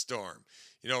survive the storm.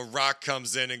 You know, Rock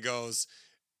comes in and goes,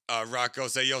 Rock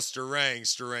goes, "Hey, yo, Starang."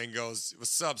 Starang goes,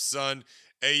 "What's up, son?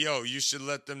 Hey, yo, you should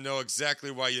let them know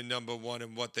exactly why you're number one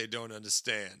and what they don't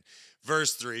understand."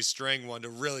 Verse 3, Starang Wanda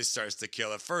really starts to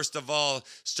kill it. First of all,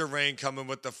 Starang coming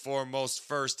with the foremost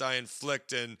first I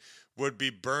inflict and would be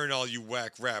burn all you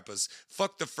whack rappers.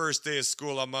 Fuck the first day of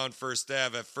school, I'm on First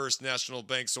Ave at First National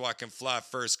Bank so I can fly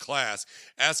first class.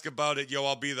 Ask about it, yo,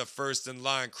 I'll be the first in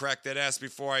line. Crack that ass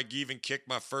before I even kick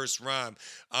my first rhyme.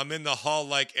 I'm in the hall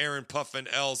like Aaron puffin'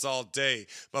 L's all day.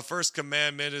 My first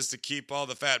commandment is to keep all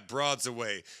the fat broads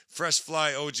away. Fresh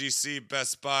fly OGC,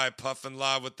 Best Buy, puffin'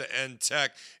 live with the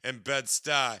N-Tech and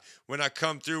Bed-Stuy. When I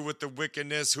come through with the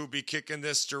wickedness, who be kicking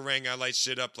this Starang? I light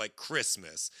shit up like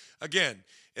Christmas. Again,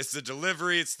 it's the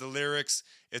delivery, it's the lyrics,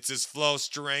 it's his flow.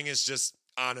 Starang is just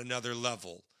on another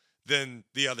level than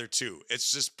the other two.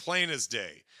 It's just plain as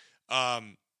day.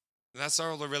 That's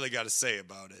all I really got to say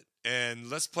about it. And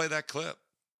let's play that clip.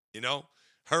 You know,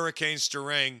 Hurricane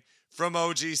Starang from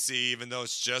OGC, even though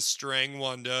it's just Starang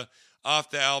Wanda, off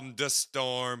the album The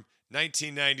Storm,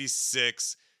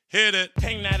 1996. Hit it.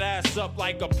 Hang that ass up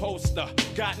like a poster.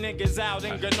 Got niggas out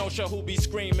in Genosha who be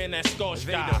screaming at Scotia.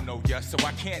 They don't know ya, so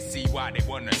I can't see why they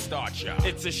wanna start ya.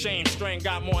 It's a shame, Strain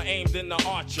got more aim than the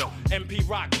archer. MP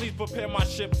Rock, please prepare my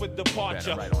ship for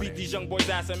departure. Beat these young boys'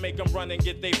 ass and make them run and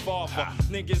get they fall for.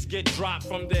 Niggas get dropped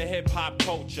from the hip-hop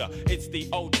culture. It's the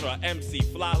Ultra MC,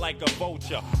 fly like a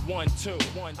vulture. 1, 2,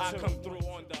 1, 2. I come through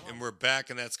on the... And we're back,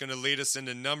 and that's going to lead us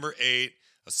into number 8,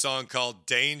 a song called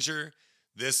Danger.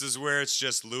 This is where it's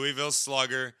just Louisville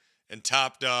Slugger and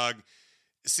Top Dog.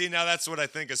 See, now that's what I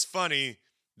think is funny.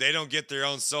 They don't get their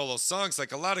own solo songs.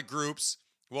 Like a lot of groups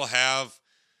will have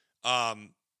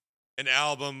an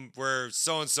album where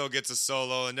so-and-so gets a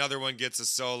solo, another one gets a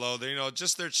solo. They,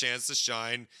 just their chance to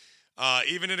shine,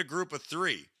 even in a group of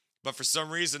three. But for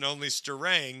some reason, only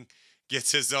Starang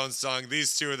gets his own song.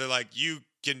 These two, they're like, you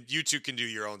two can do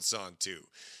your own song too.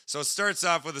 So it starts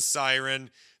off with a siren.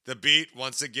 The beat,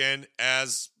 once again,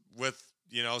 as with,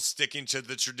 sticking to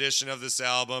the tradition of this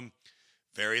album,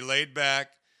 very laid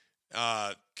back,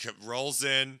 rolls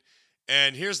in.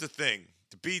 And here's the thing.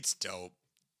 The beat's dope,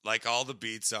 like all the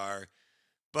beats are.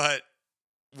 But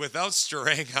without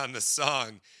Starang on the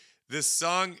song, this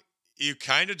song, you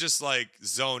kind of just like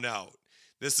zone out.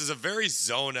 This is a very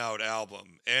zone out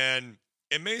album. And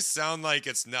it may sound like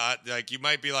it's not, like you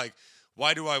might be like,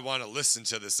 why do I want to listen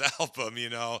to this album?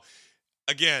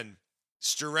 Again,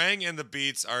 Starang and the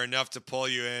beats are enough to pull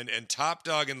you in, and Top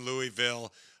Dog and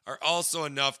Louisville are also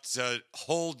enough to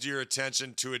hold your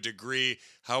attention to a degree.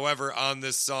 However, on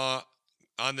this song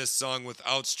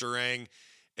without Starang,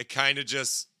 it kind of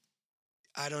just,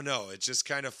 I don't know, it just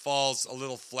kind of falls a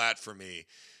little flat for me.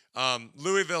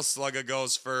 Louisville Slugger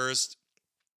goes first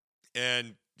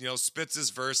and, spits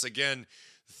his verse. Again,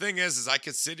 the thing is I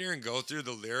could sit here and go through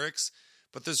the lyrics,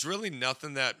 but there's really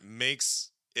nothing that makes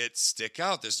it stick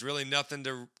out. There's really nothing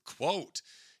to quote,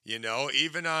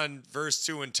 even on verse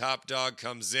 2 when Top Dog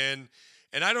comes in.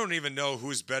 And I don't even know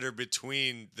who's better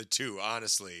between the two,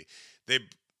 honestly. They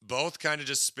both kind of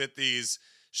just spit these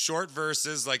short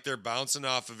verses like they're bouncing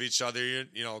off of each other.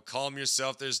 Calm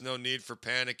yourself, there's no need for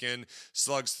panicking.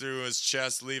 Slugs through his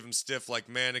chest, leave him stiff like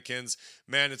mannequins.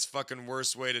 Man, it's fucking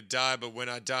worst way to die, but when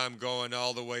I die, I'm going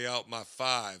all the way out my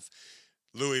 5.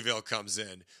 Louisville comes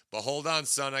in. But hold on,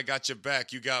 son, I got your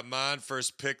back. You got mine.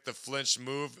 First pick, the flinch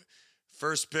move.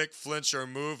 First pick, flinch or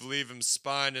move, leave him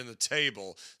spine in the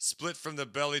table. Split from the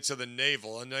belly to the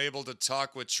navel. Unable to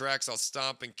talk with tracks, I'll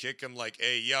stomp and kick him like,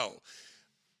 hey, yo.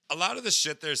 A lot of the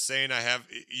shit they're saying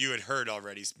you had heard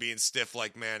already, being stiff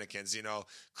like mannequins.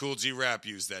 Cool G Rap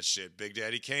used that shit. Big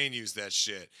Daddy Kane used that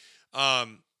shit. Top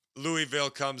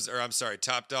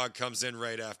Dog comes in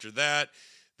right after that.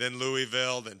 Then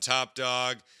Louisville, then Top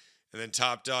Dog. And then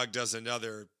Top Dog does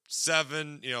another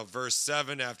 7, verse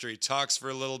 7 after he talks for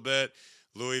a little bit.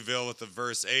 Louisville with the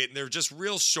verse 8. And they're just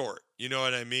real short. You know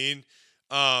what I mean?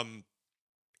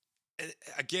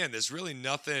 Again, there's really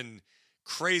nothing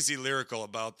crazy lyrical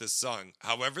about this song.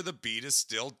 However, the beat is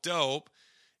still dope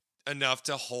enough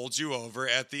to hold you over.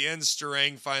 At the end,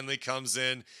 Starang finally comes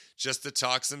in just to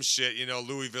talk some shit.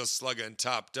 Louisville Slugger and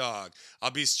Top Dog.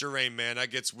 I'll be Starang, man. I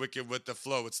gets wicked with the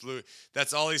flow.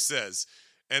 That's all he says.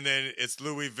 And then it's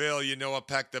Louisville, I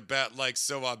pack the bat like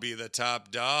so. I'll be the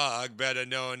top dog, better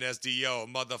known as D.O.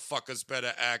 Motherfuckers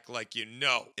better act like you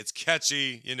know. It's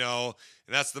catchy, and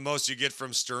that's the most you get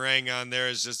from Starang on there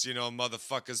is just,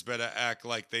 motherfuckers better act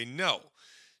like they know.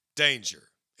 Danger.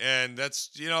 And that's,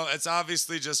 it's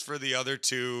obviously just for the other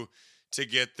two to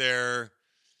get their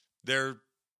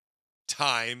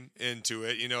time into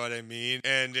it, you know what I mean?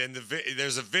 And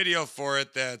there's a video for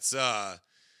it that's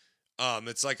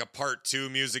it's like a part 2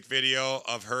 music video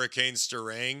of Hurricane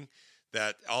Starang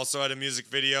that also had a music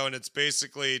video, and it's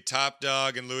basically Top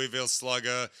Dog and Louisville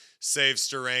Slugger save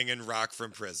Starang and Rock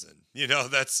from prison.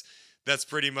 That's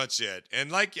pretty much it.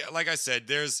 And like I said,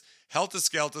 there's Helter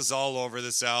Skelters all over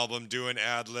this album doing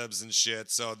ad-libs and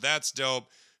shit, so that's dope.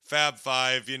 Fab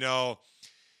Five,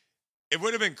 it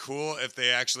would have been cool if they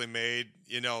actually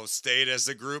stayed as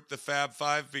a group, the Fab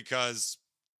Five, because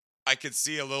I could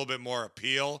see a little bit more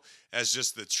appeal as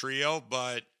just the trio,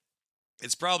 but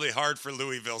it's probably hard for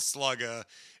Louisville Slugger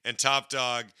and Top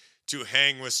Dog to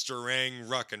hang with Starang,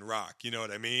 Ruck, and Rock. You know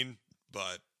what I mean?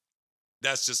 But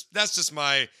that's just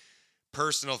my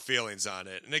personal feelings on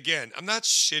it. And again, I'm not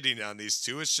shitting on these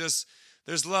two. It's just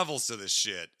there's levels to this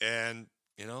shit, and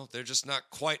they're just not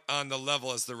quite on the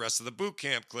level as the rest of the Boot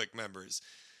Camp Clique members.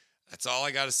 That's all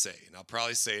I got to say, and I'll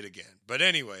probably say it again. But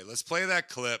anyway, let's play that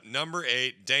clip. Number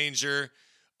 8, Danger,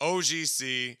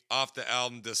 OGC, off the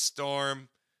album The Storm.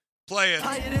 Play it.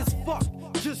 Tired as fuck,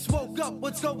 just woke up,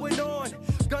 what's going on?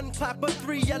 Gun clapper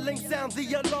 3 yelling sounds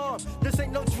the alarm. This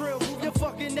ain't no drill, move your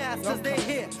fucking ass cause they're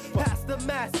here. Past the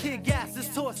mask, tear gas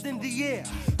is tossed in the air.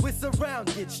 We're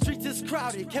surrounded, streets is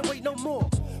crowded, can't wait no more.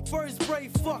 First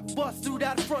brave fuck, bust through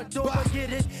that front door, I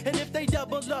get it. And if they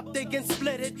double up, they can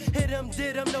split it. Hit them,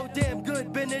 did them, no damn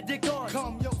good, Benedict on.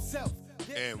 Calm yourself.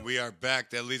 And we are back.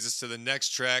 That leads us to the next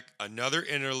track, another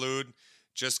interlude,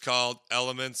 just called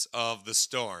Elements of the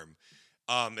Storm.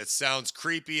 It sounds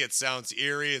creepy. It sounds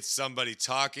eerie. It's somebody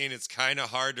talking. It's kind of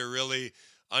hard to really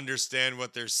understand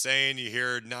what they're saying.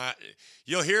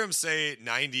 You'll hear them say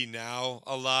 90 now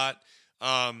a lot.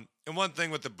 And one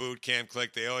thing with the Boot Camp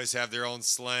Clique, they always have their own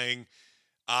slang.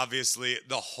 Obviously,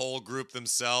 the whole group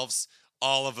themselves,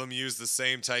 all of them use the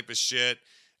same type of shit.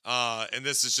 And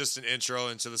this is just an intro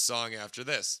into the song after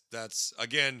this. That's,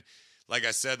 again, like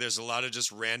I said, there's a lot of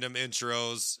just random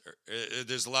intros.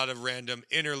 There's a lot of random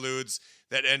interludes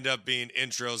that end up being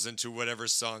intros into whatever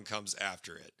song comes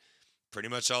after it. Pretty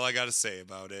much all I got to say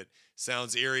about it.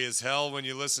 Sounds eerie as hell when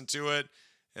you listen to it,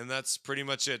 and that's pretty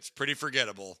much it. It's pretty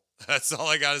forgettable. That's all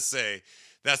I got to say.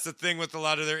 That's the thing with a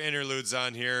lot of their interludes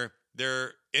on here.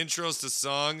 Their intros to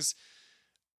songs,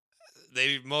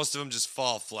 most of them just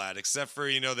fall flat, except for,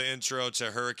 the intro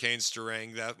to Hurricane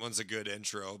Starang. That one's a good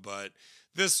intro, but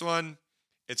this one,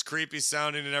 it's creepy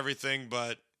sounding and everything,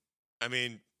 but, I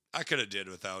mean, I could have did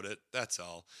without it. That's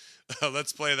all.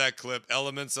 Let's play that clip.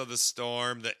 Elements of the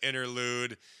Storm, the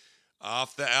interlude,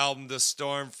 off the album The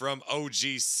Storm from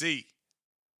OGC.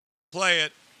 Play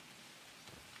it.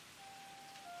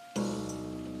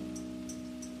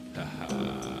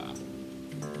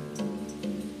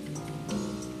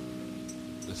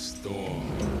 The Storm.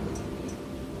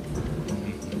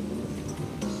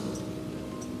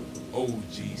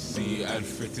 OGC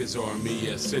ألفت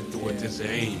أرمية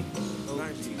 96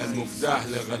 المفتاح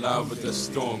لغلابة The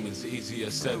Storm is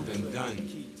easier said than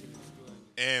done.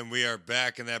 And we are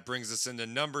back, and that brings us into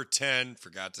number 10.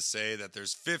 Forgot to say that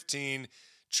there's 15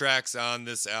 tracks on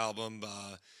this album,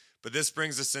 but this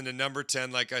brings us into number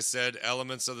 10. Like I said,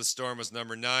 Elements of the Storm was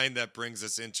number 9. That brings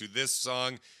us into this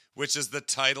song, which is the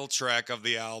title track of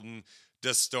the album,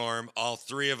 The Storm. All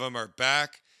three of them are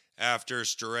back after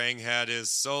Starang had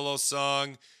his solo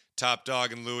song. Top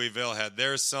Dog and Louisville had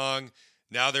their song.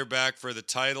 Now they're back for the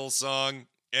title song,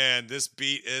 and this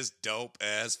beat is dope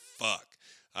as fuck.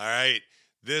 All right,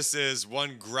 this is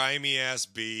one grimy-ass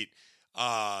beat.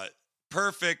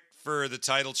 Perfect for the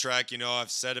title track.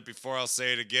 I've said it before, I'll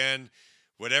say it again.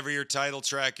 Whatever your title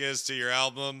track is to your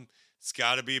album, it's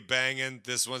got to be banging.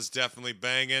 This one's definitely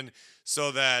banging.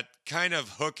 So that kind of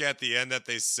hook at the end that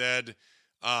they said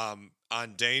on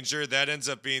Danger, that ends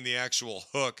up being the actual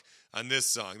hook on this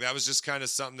song. That was just kind of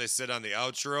something they said on the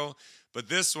outro. But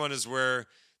this one is where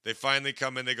they finally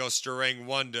come in. They go Starang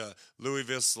Wonder,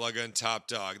 Louisville Slugger, and Top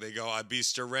Dog. They go, I be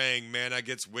Starang, man, I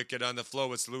gets wicked on the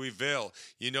flow. It's Louisville.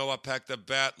 I pack the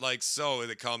bat like so.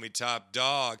 They call me Top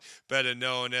Dog, better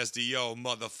known as the yo.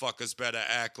 Motherfuckers better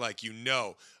act like you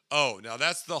know. Oh, now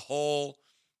that's the whole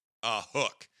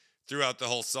hook throughout the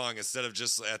whole song, instead of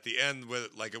just at the end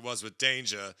with like it was with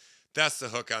Danger. That's the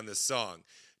hook on this song.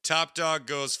 Top Dog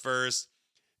goes first,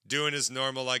 doing his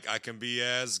normal, like, I can be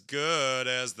as good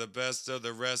as the best of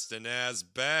the rest and as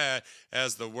bad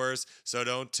as the worst, so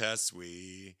don't test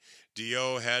we.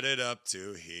 Dio had it up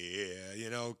to here,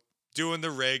 doing the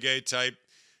reggae type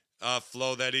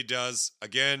flow that he does.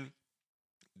 Again,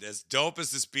 as dope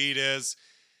as this beat is,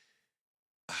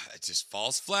 it just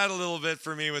falls flat a little bit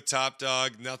for me with Top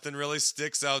Dog. Nothing really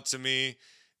sticks out to me.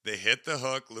 They hit the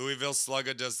hook. Louisville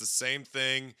Slugger does the same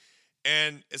thing.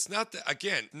 And it's not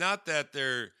that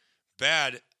they're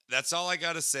bad. That's all I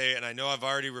got to say. And I know I've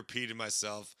already repeated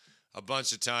myself a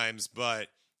bunch of times, but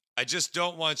I just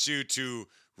don't want you to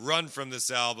run from this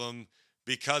album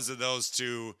because of those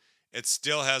two. It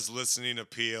still has listening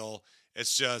appeal.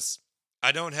 It's just,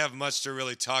 I don't have much to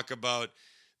really talk about.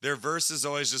 Their verses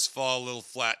always just fall a little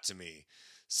flat to me.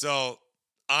 So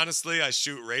honestly, I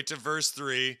shoot right to verse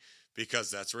 3,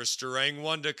 because that's where Starang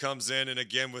Wonder comes in, and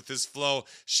again with his flow,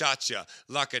 shot ya,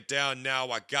 lock it down now,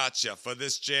 I gotcha. For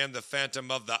this jam, the Phantom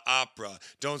of the Opera.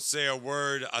 Don't say a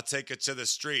word, I'll take it to the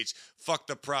streets. Fuck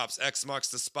the props, X marks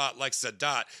the spot like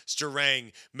Sadat.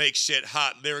 Starang, make shit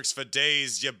hot, lyrics for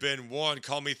days, you been warned,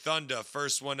 call me Thunder,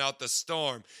 first one out the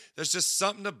storm. There's just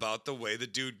something about the way the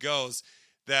dude goes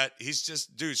that he's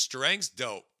just, dude, Starang's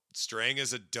dope. Starang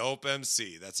is a dope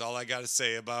MC. That's all I got to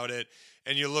say about it.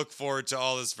 And you look forward to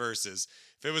all his verses.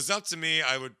 If it was up to me,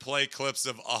 I would play clips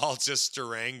of all just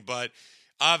Starang, but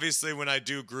obviously when I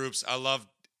do groups, I love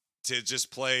to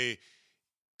just play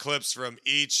clips from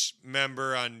each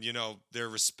member on, their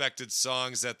respected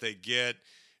songs that they get,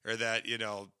 or that,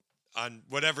 on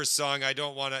whatever song. I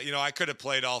don't want to, I could have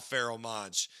played all Pharaoh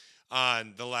Monch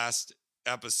on the last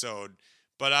episode,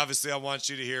 but obviously I want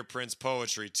you to hear Prince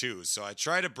poetry too. So I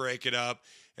try to break it up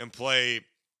and play,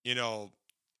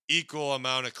 equal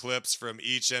amount of clips from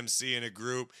each MC in a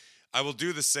group. I will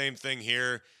do the same thing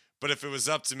here, but if it was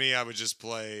up to me, I would just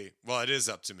play, well, it is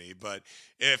up to me, but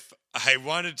if I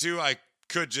wanted to, I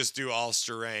could just do all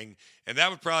Starang, and that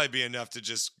would probably be enough to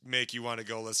just make you want to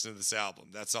go listen to this album.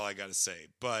 That's all I got to say.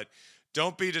 But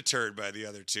don't be deterred by the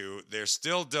other two. They're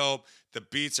still dope. The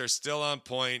beats are still on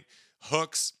point.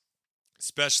 Hooks,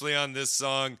 especially on this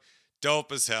song,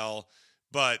 dope as hell.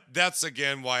 But that's,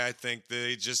 again, why I think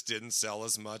they just didn't sell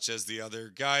as much as the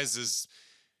other guys. Is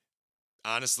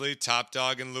honestly, Top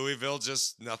Dog and Louisville,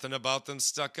 just nothing about them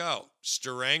stuck out.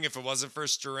 Sturang, if it wasn't for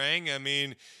Sturang, I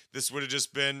mean, this would have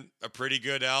just been a pretty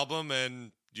good album,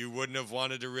 and you wouldn't have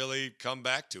wanted to really come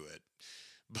back to it.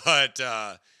 But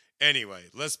anyway,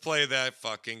 let's play that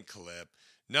fucking clip.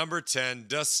 Number 10,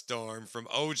 Dust Storm from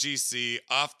OGC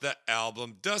off the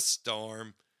album Dust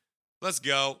Storm. Let's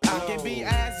go. I can be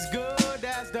as good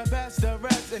as the best of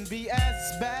rest and be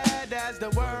as bad as the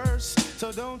worst.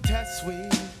 So don't test we.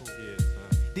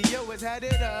 Dio has had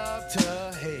it up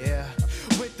to here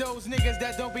with those niggas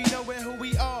that don't be knowing who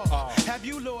we are. Have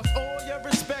you lost all your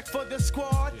respect for the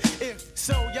squad? If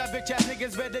so, y'all bitch ass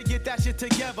niggas better get that shit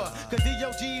together. Cause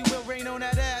DOG will rain on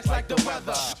that ass like the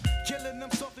weather. Killing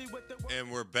them softly with the...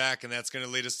 And we're back, and that's going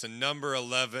to lead us to number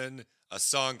 11, a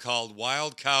song called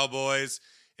Wild Cowboys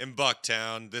in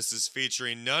Bucktown. This is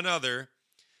featuring none other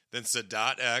than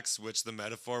Sadat X, which the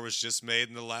metaphor was just made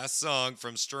in the last song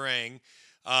from Strang.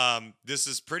 This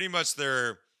is pretty much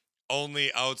their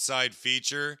only outside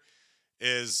feature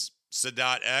is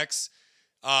Sadat X.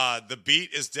 The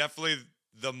beat is definitely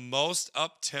the most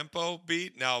up-tempo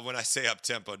beat. Now, when I say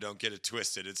up-tempo, don't get it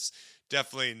twisted. It's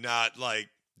definitely not like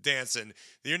dancing.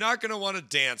 You're not going to want to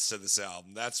dance to this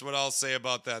album. That's what I'll say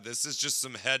about that. This is just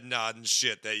some head nodding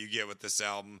shit that you get with this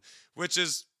album, which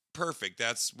is perfect.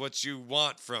 That's what you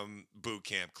want from Boot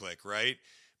Camp Click, right?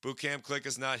 Boot Camp Click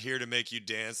is not here to make you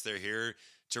dance. They're here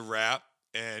to rap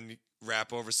and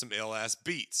rap over some ill-ass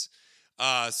beats.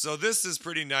 So this is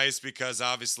pretty nice because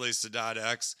obviously Sadat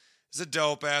X is a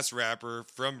dope-ass rapper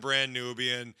from Brand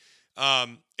Nubian,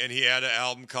 and he had an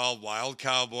album called Wild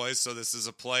Cowboys, so this is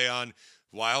a play on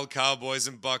Wild Cowboys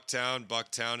in Bucktown.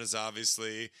 Bucktown is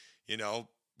obviously, you know,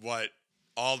 what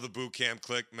all the Boot Camp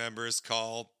Click members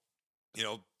call, you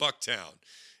know, Bucktown.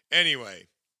 Anyway,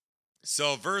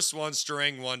 so verse 1,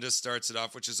 Strang 1 just starts it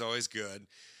off, which is always good.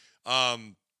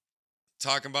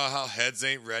 Talking about how heads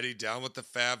ain't ready, down with the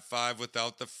Fab Five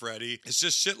without the Freddy. It's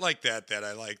just shit like that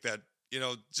I like, that, you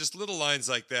know, just little lines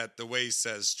like that, the way he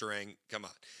says Strang. Come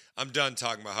on. I'm done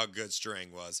talking about how good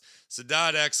Strang was.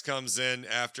 Sadat X comes in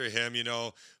after him, you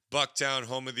know, Bucktown,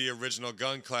 home of the original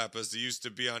gun clappers that used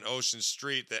to be on Ocean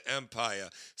Street, the Empire.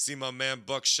 See my man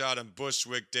Buckshot on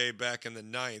Bushwick Day back in the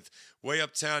 9th. Way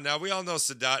uptown. Now, we all know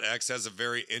Sadat X has a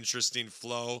very interesting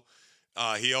flow.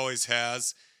 He always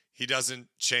has. He doesn't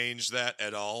change that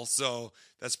at all. So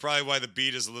that's probably why the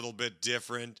beat is a little bit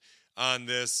different on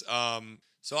this.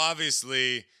 So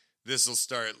obviously, this will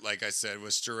start, like I said,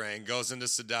 with Strang, goes into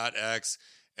Sadat X,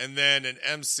 and then an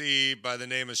MC by the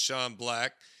name of Sean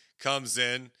Black comes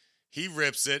in. He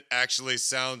rips it, actually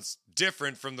sounds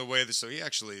different from the way that, so he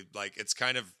actually, like, it's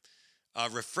kind of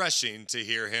refreshing to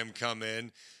hear him come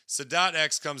in. Sadat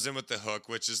X comes in with the hook,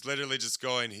 which is literally just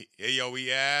going, hey, yo,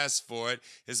 he asked for it.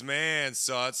 His man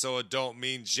saw it, so it don't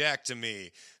mean jack to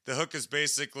me. The hook is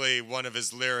basically one of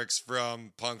his lyrics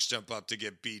from Punks Jump Up to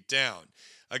Get Beat Down.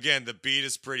 Again, the beat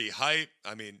is pretty hype.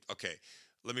 I mean, okay,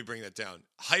 let me bring that down.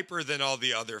 Hyper than all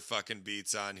the other fucking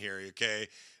beats on here, okay?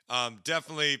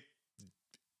 Definitely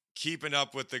keeping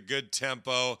up with the good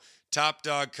tempo. Top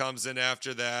Dog comes in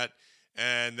after that.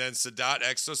 And then Sadat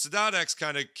X. So Sadat X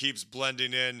kind of keeps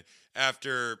blending in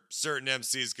after certain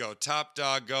MCs go. Top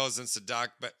Dog goes and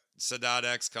Sadat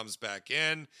X comes back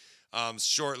in.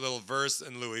 Short little verse,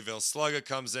 and Louisville Slugger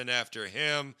comes in after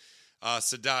him.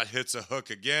 Sadat hits a hook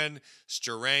again.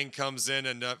 Strang comes in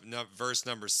and verse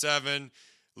number 7.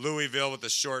 Louisville with a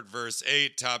short verse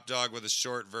 8. Top Dog with a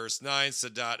short verse 9.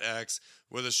 Sadat X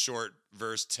with a short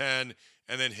verse 10.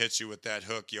 And then hits you with that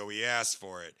hook. Yo, he asked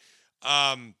for it.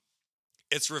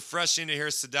 It's refreshing to hear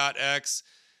Sadat X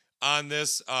on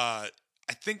this. I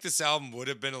think this album would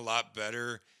have been a lot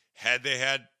better had they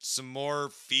had some more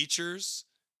features,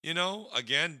 you know?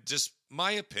 Again, just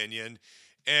my opinion.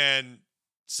 And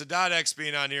Sadat X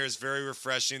being on here is very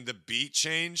refreshing. The beat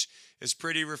change is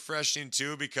pretty refreshing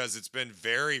too, because it's been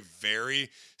very, very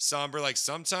somber. Like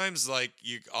sometimes like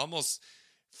you almost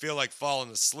feel like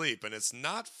falling asleep, and it's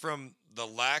not from the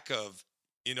lack of,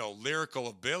 you know, lyrical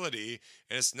ability,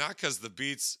 and it's not because the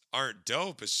beats aren't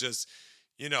dope. It's just,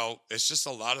 you know, it's just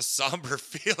a lot of somber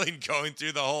feeling going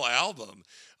through the whole album.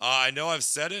 I know I've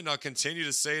said it and I'll continue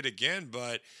to say it again,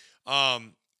 but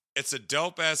it's a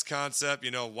dope-ass concept. You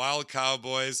know, Wild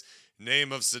Cowboys,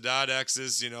 name of Sadat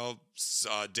X's, you know,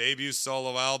 debut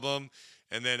solo album.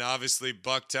 And then obviously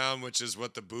Bucktown, which is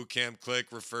what the Boot Camp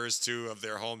Click refers to of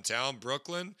their hometown,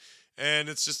 Brooklyn. And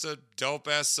it's just a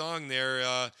dope-ass song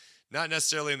there. Not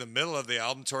necessarily in the middle of the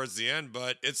album, towards the end,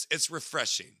 but it's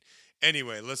refreshing.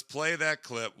 Anyway, let's play that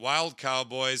clip. Wild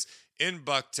Cowboys in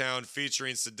Bucktown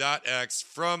featuring Sadat X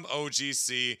from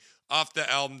OGC off the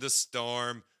album The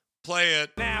Storm. Play it.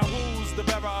 Now who's the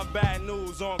bearer of bad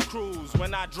news on cruise?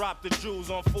 When I drop the jewels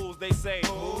on fools, they say,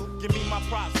 give me my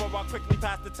props before I quickly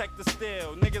pass detect the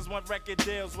steel. Niggas want record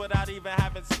deals without even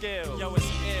having skill. Yo, it's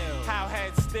ill. How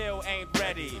heads still ain't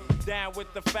ready. Down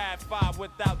with the Fab Five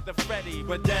without the Freddy.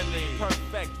 But deadly,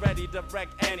 perfect, ready to wreck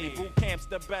any. Boot camp's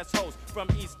the best host. From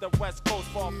east to west coast,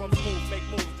 far from smooth, make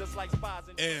moves just like spies.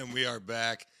 And we are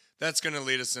back. That's going to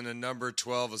lead us into number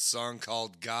 12, a song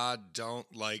called God Don't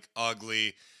Like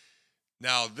Ugly.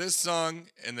 Now, this song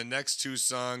and the next two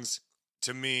songs,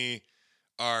 to me,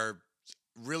 are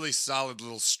really solid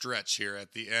little stretch here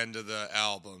at the end of the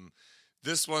album.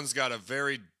 This one's got a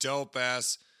very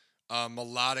dope-ass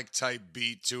melodic type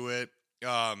beat to it,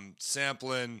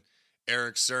 sampling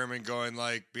Eric Sermon going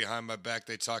like, behind my back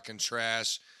they talking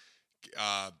trash.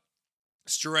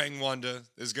 Strang Wonder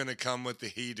is going to come with the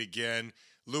heat again.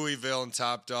 Louisville and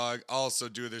Top Dog also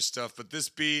do their stuff, but this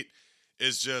beat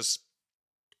is just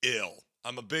ill.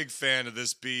 I'm a big fan of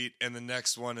this beat and the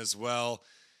next one as well.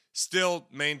 Still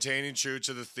maintaining true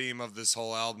to the theme of this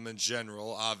whole album in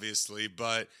general, obviously,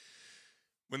 but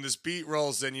when this beat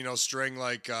rolls in, string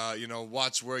like,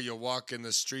 watch where you walk in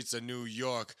the streets of New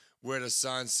York, where the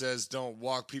sign says don't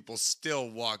walk, people still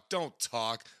walk, don't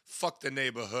talk. Fuck the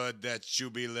neighborhood that you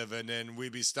be living in. We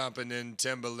be stomping in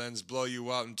Timberlands, blow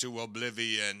you out into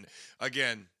oblivion.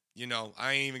 Again,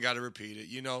 I ain't even got to repeat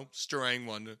it. Strang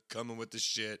Wonder coming with the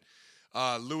shit.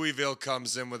 Louisville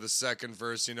comes in with a second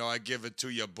verse. I give it to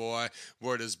you, boy.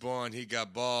 Word is born, he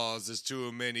got balls. There's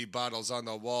too many bottles on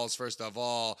the walls. First of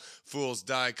all, fools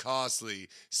die costly.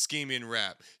 Scheming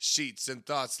rap, sheets and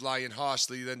thoughts lying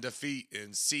harshly, then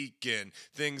defeating, seeking.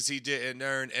 Things he didn't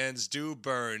earn, ends do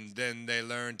burn. Then they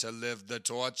learn to live the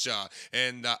torture,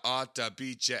 and the ought to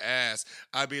beat your ass.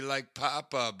 I be like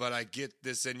Papa, but I get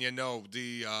this, and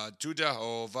the to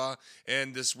Jehovah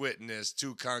and this witness.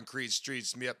 Two concrete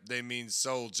streets, yep, they mean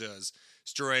soldiers.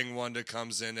 Strang Wonder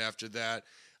comes in after that.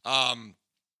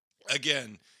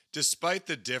 Again, despite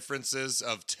the differences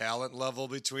of talent level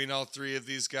between all three of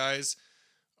these guys,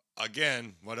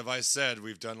 again, what have I said?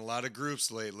 We've done a lot of groups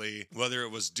lately, whether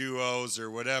it was duos or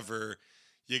whatever.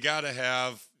 You got to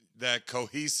have that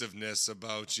cohesiveness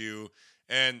about you.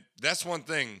 And that's one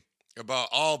thing about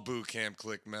all Boot Camp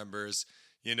Click members.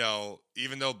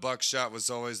 Even though Buckshot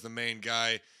was always the main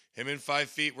guy, him and 5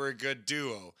 Feet were a good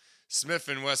duo. Smith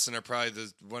and Wesson are probably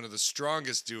one of the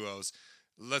strongest duos.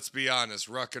 Let's be honest,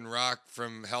 Ruck and Rock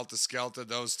from Helter Skelter,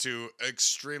 those two,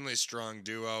 extremely strong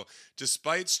duo.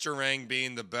 Despite Strang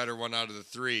being the better one out of the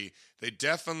three, they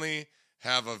definitely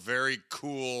have a very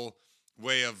cool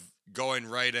way of going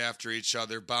right after each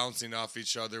other, bouncing off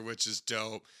each other, which is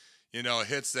dope.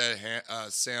 Hits that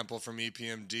sample from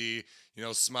EPMD,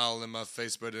 smile in my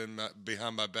face, but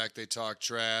behind my back they talk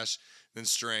trash. Then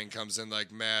Strang comes in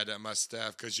like mad at my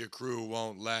staff because your crew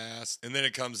won't last. And then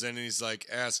it comes in and he's like,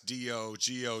 ask D.O.,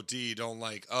 G.O.D., don't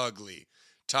like ugly.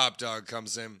 Top Dog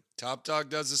comes in. Top Dog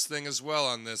does his thing as well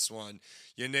on this one.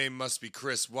 Your name must be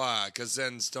Chris Y, cause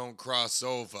ends don't cross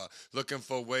over. Looking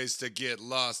for ways to get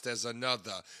lost as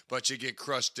another, but you get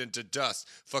crushed into dust.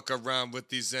 Fuck around with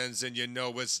these ends and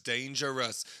it's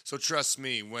dangerous. So trust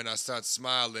me when I start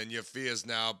smiling, your fears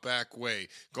now back way.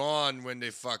 Gone when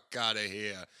they fuck outta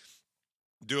here.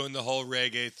 Doing the whole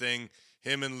reggae thing.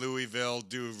 Him and Louisville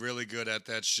do really good at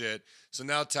that shit. So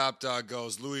now Top Dog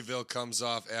goes. Louisville comes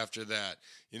off after that.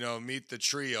 Meet the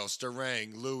trio.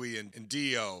 Strang, Louie, and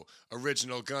Dio.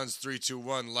 Original Guns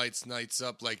 321 lights nights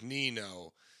up like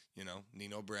Nino.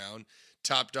 Nino Brown.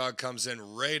 Top Dog comes in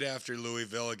right after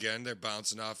Louisville again. They're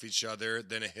bouncing off each other.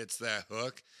 Then it hits that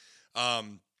hook.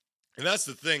 And that's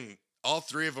the thing. All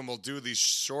three of them will do these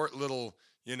short little,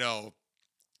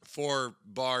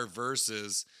 4-bar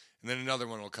verses, and then another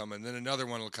one will come in, then another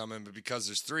one will come in, but because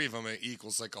there's 3 of them, it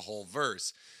equals like a whole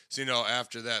verse. So,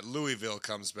 after that, Louisville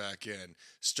comes back in.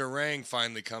 Strang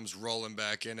finally comes rolling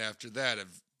back in after that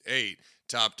of 8.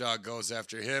 Top Dog goes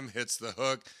after him, hits the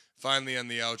hook. Finally, on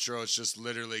the outro, it's just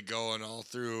literally going all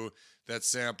through that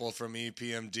sample from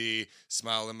EPMD,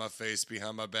 smile in my face,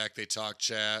 behind my back, they talk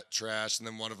trash, and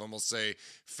then one of them will say,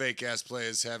 fake-ass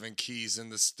players having keys in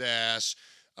the stash.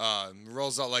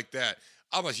 Rolls out like that.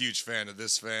 I'm a huge fan of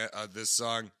this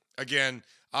song. Again,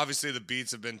 obviously the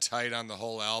beats have been tight on the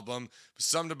whole album, but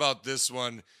something about this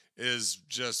one is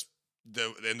just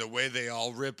the way they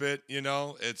all rip it.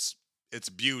 It's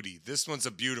beauty. This one's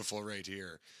a beautiful right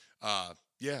here.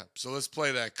 So let's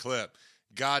play that clip.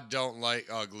 God Don't Like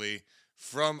Ugly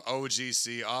from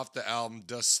OGC off the album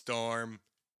The Storm.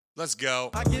 Let's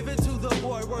go. I give it to the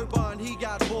boy, word bond, he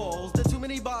got balls. There too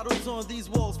many bottles on these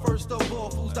walls. First of all,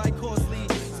 fools die costly.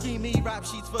 Scheming rap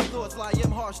sheets for thoughts, lie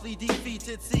him harshly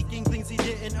defeated, seeking things he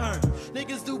didn't earn.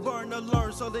 Niggas do burn to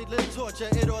learn, so they live torture.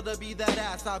 It ought to be that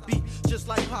ass I beat, just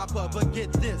like Papa. But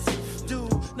get this, do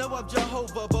know of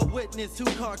Jehovah, but witness two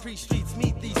concrete streets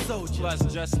meet these soldiers.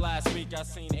 Plus, just last week I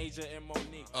seen Asia and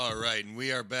Monique. All right, and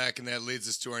we are back, and that leads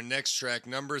us to our next track,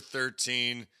 number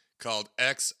 13, called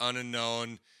X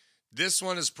Unknown. This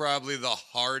one is probably the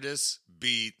hardest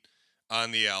beat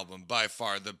on the album by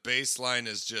far. The bass line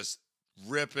is just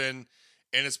ripping,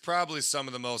 and it's probably some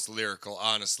of the most lyrical,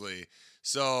 honestly.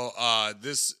 So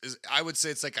this is, I would say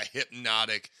it's like a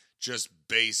hypnotic, just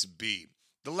bass beat.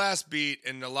 The last beat,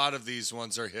 and a lot of these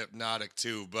ones are hypnotic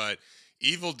too, but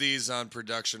Evil D's on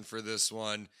production for this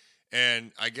one,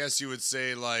 and I guess you would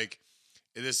say like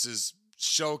this is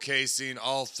showcasing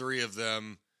all three of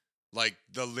them, like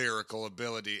the lyrical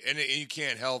ability, and you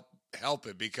can't help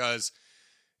it because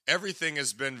everything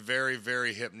has been very,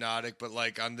 very hypnotic, but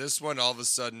like on this one, all of a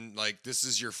sudden, like this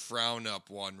is your frown up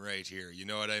one right here. You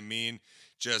know what I mean?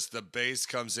 Just the bass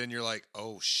comes in, you're like,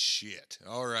 oh shit.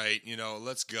 All right,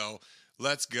 let's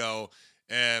go.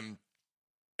 And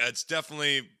it's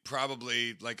definitely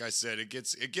probably, like I said, it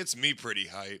gets me pretty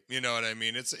hype. You know what I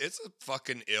mean? It's a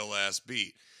fucking ill ass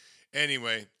beat.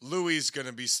 Anyway, Louis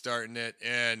gonna be starting it,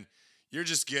 and you're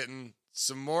just getting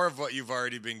some more of what you've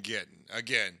already been getting.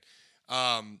 Again,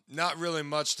 not really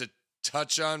much to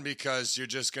touch on because you're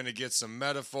just going to get some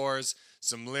metaphors,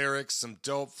 some lyrics, some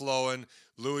dope flowing.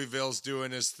 Louisville's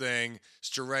doing his thing.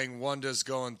 Strang Wonda's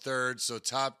going third. So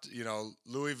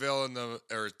Louisville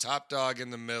Top Dog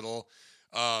in the middle.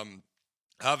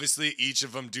 Obviously, each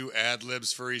of them do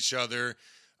ad-libs for each other.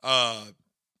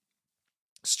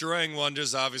 Strang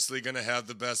Wonda's obviously going to have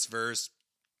the best verse.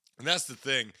 And that's the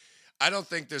thing. I don't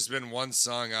think there's been one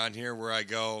song on here where I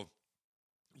go,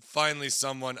 finally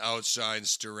someone outshines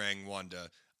Strang Wanda.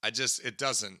 It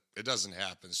doesn't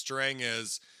happen. Strang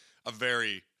is a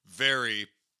very, very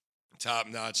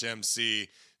top-notch MC.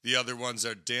 The other ones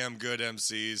are damn good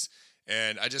MCs,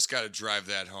 and I just got to drive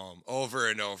that home over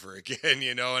and over again,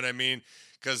 you know what I mean?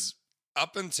 Because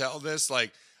up until this,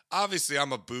 like, obviously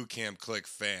I'm a Boot Camp Click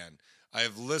fan. I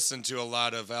have listened to a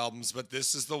lot of albums, but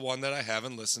this is the one that I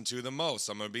haven't listened to the most.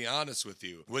 I'm going to be honest with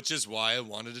you, which is why I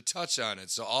wanted to touch on it.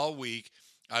 So all week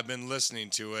I've been listening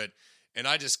to it, and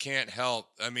I just can't help.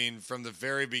 I mean, from the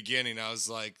very beginning, I was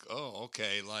like, oh,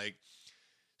 okay, like,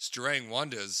 Strang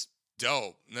Wonda's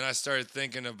dope. And then I started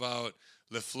thinking about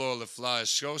Le Fleur, Le Fla,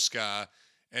 Shoshka,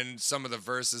 and some of the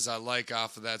verses I like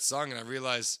off of that song, and I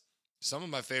realized some of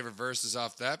my favorite verses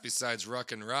off that, besides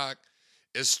Ruck and Rock,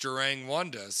 is Strang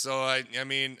Wanda. So, I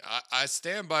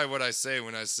stand by what I say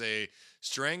when I say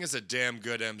Strang is a damn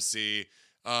good MC.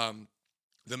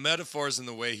 The metaphors and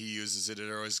the way he uses it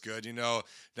are always good. Now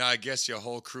I guess your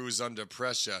whole crew's under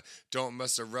pressure. Don't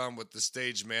mess around with the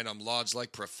stage, man. I'm large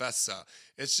like Professor.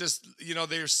 It's just,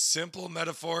 they're simple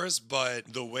metaphors,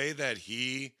 but the way that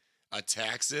he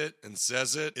attacks it and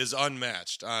says it is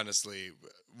unmatched, honestly,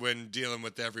 when dealing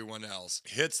with everyone else.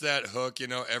 Hits that hook,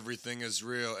 everything is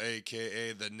real,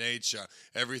 a.k.a. the nature.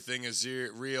 Everything is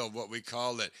real, what we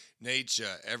call it,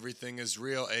 nature. Everything is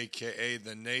real, a.k.a.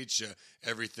 the nature.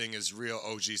 Everything is real,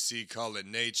 OGC, call it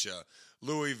nature.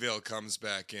 Louisville comes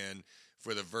back in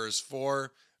for the verse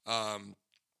 4,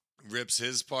 rips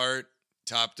his part.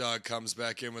 Top Dog comes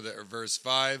back in with a verse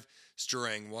 5.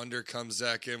 Strang Wonder comes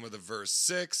back in with a verse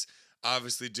 6.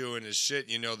 Obviously doing his shit.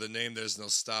 You know the name, there's no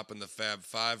stopping the Fab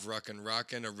Five.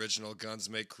 Rockin', original guns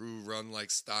make crew run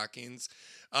like stockings.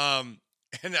 And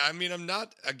I mean, I'm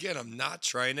not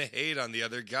trying to hate on the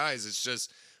other guys. It's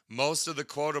just most of the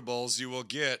quotables you will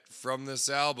get from this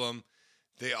album,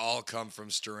 they all come from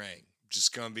Strang.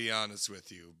 Just gonna be honest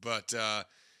with you. But,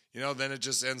 then it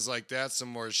just ends like that. Some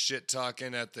more shit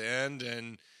talking at the end,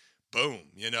 and boom.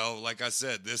 Like I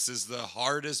said, this is the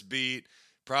hardest beat,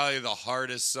 probably the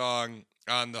hardest song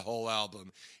on the whole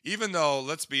album. Even though,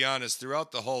 let's be honest,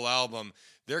 throughout the whole album,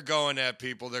 they're going at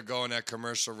people, they're going at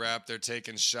commercial rap, they're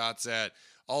taking shots at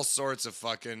all sorts of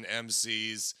fucking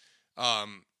MCs,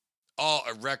 all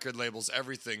record labels,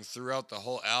 everything throughout the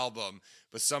whole album.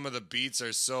 But some of the beats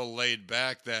are so laid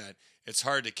back that it's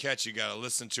hard to catch. You got to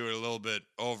listen to it a little bit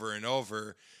over and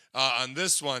over. On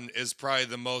this one is probably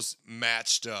the most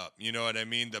matched up. You know what I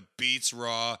mean? The beats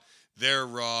raw, they're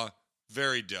raw,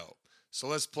 very dope. So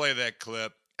let's play that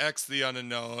clip. X the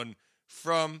Unknown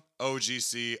from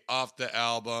OGC off the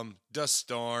album, The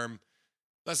Storm.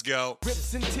 Let's go.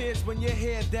 Rips and tears when you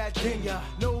hear that ding ya.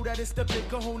 Know that it's the big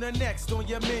kahuna next on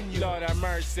your menu. Lord have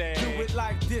mercy. Do it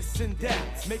like this and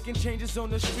that. Making changes on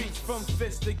the streets from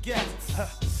fist to gat.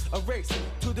 A race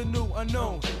to the new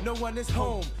unknown. No one is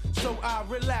home, so I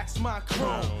relax my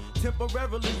chrome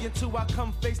temporarily until I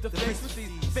come face to face with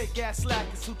these fake ass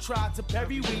slackers who try to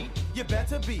parry we. You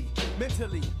better be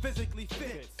mentally, physically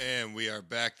fit. And we are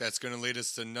back. That's going to lead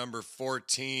us to number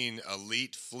 14,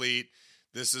 Elite Fleet.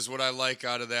 This is what I like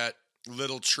out of that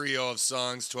little trio of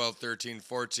songs, 12, 13,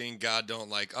 14, God Don't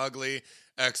Like Ugly,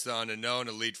 X the Unknown,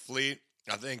 Elite Fleet.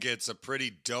 I think it's a pretty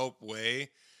dope way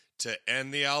to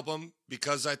end the album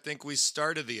because I think we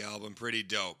started the album pretty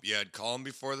dope. You had Calm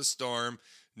Before the Storm,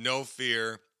 No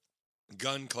Fear,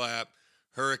 Gun Clap,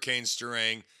 Hurricane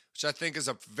Starang, which I think is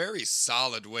a very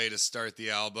solid way to start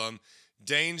the album.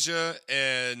 Danger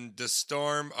and The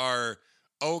Storm are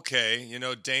okay. You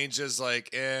know, Danger's like,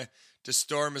 The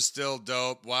Storm is still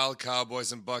dope. Wild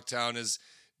Cowboys and Bucktown is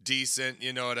decent,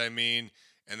 you know what I mean?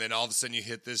 And then all of a sudden you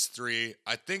hit this 3.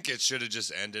 I think it should have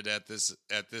just ended at this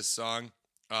song.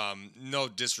 No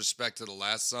disrespect to the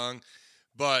last song.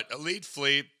 But Elite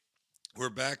Fleet, we're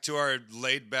back to our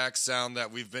laid-back sound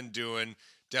that we've been doing.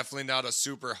 Definitely not a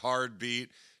super hard beat.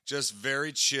 Just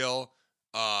very chill.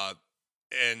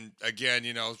 And again,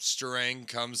 you know, Starang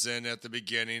comes in at the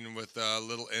beginning with a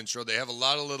little intro. They have a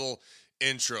lot of little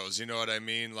intros, you know what I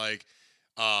mean? Like,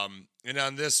 and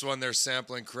on this one, they're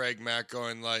sampling Craig Mack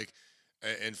going like,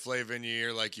 in Flavor in Your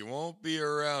Ear, like, you won't be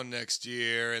around next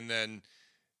year, and then,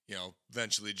 you know,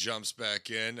 eventually jumps back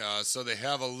in. So they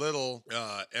have a little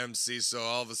MC, so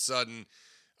all of a sudden,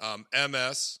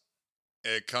 MS,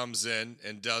 it comes in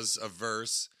and does a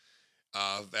verse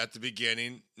at the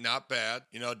beginning. Not bad.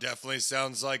 You know, definitely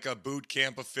sounds like a boot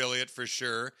camp affiliate for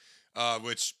sure,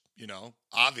 which, you know,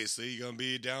 obviously you're going to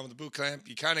be down with the boot camp.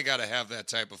 You kind of got to have that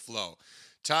type of flow.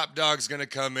 Top Dog's going to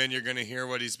come in. You're going to hear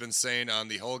what he's been saying on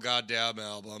the whole goddamn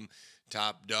album.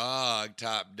 Top Dog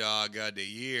of the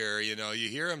year. You know, you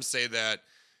hear him say that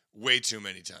way too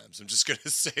many times. I'm just going to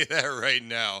say that right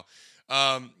now.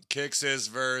 Kicks his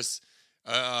verse.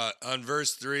 On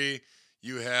verse 3,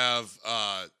 you have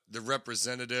the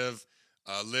representative,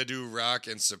 Lidu Rock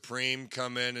and Supreme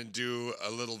come in and do a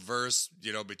little verse,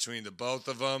 you know, between the both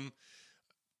of them,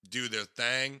 do their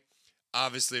thing.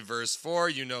 Obviously, verse 4,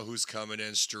 you know who's coming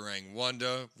in. Starang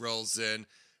Wanda rolls in,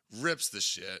 rips the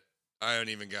shit. I don't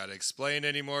even got to explain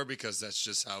anymore because that's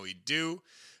just how he do.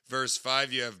 Verse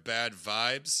 5, you have Bad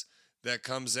Vibes that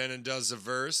comes in and does a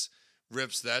verse,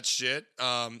 rips that shit.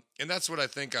 And that's what I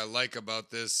think I like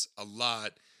about this a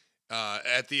lot.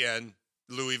 At the end,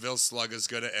 Louisville Slug is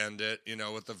going to end it, you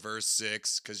know, with the verse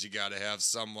 6 because you got to have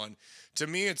someone. To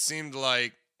me, it seemed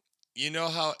like, you know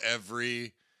how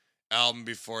every album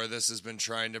before this has been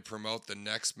trying to promote the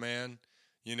next man,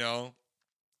 you know?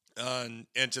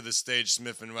 Into the Stage,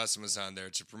 Smith & Wesson was on there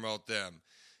to promote them.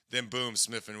 Then boom,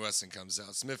 Smith & Wesson comes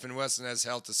out. Smith & Wesson has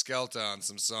Helter Skelter on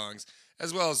some songs,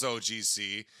 as well as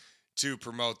OGC, to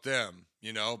promote them.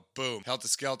 You know, boom. Helter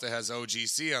Skelter has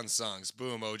OGC on songs.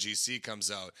 Boom, OGC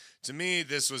comes out. To me,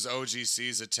 this was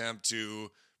OGC's attempt to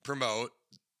promote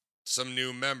some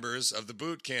new members of the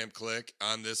Boot Camp Clique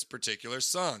on this particular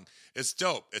song. It's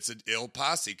dope. It's an ill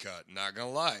posse cut, not gonna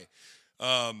lie.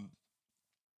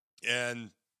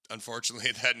 And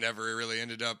unfortunately, that never really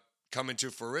ended up coming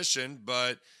to fruition,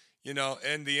 but, you know,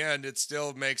 in the end, it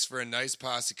still makes for a nice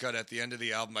posse cut at the end of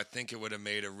the album. I think it would have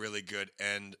made a really good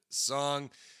end song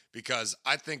because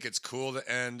I think it's cool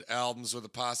to end albums with a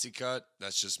posse cut.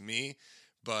 That's just me.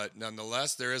 But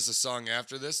nonetheless, there is a song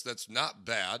after this that's not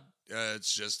bad.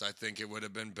 It's just I think it would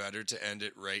have been better to end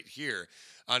it right here.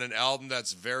 On an album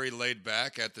that's very laid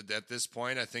back at this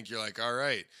point, I think you're like, all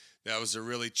right, that was a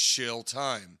really chill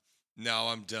time. Now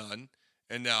I'm done,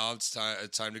 and now it's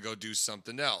time to go do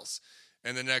something else.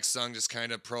 And the next song just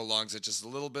kind of prolongs it just a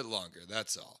little bit longer.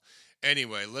 That's all.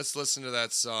 Anyway, let's listen to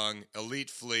that song, Elite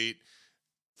Fleet,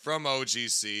 from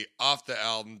OGC, off the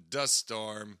album, Dust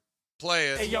Storm. Play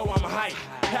it. Hey yo, I'm hype.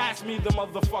 Pass me the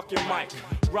motherfucking mic.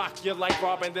 Rock you like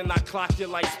Rob and then I clock you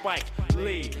like Spike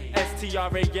Lee.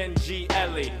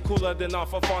 Strangle. Cooler than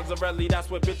off of Fonzarelli.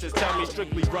 That's what bitches tell me.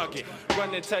 Strictly rugged.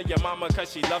 Run and tell your mama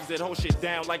cause she loves it. Hold shit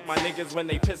down like my niggas when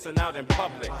they pissing out in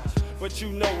public. But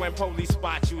you know when police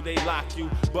spot you, they lock you.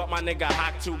 But my nigga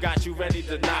Hawk 2 got you ready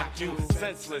to knock you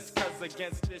senseless. Cause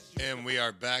against this. And we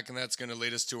are back, and that's going to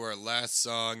lead us to our last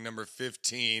song, number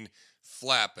 15,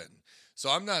 Flappin'. So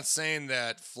I'm not saying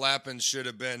that Flappin' should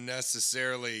have been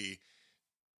necessarily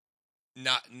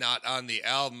not on the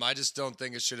album. I just don't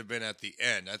think it should have been at the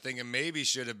end. I think it maybe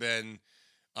should have been,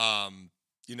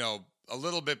 you know, a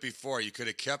little bit before. You could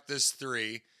have kept this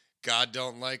 3, God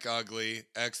Don't Like Ugly,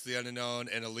 X the Unknown,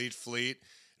 and Elite Fleet.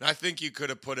 And I think you could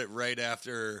have put it right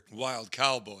after Wild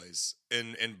Cowboys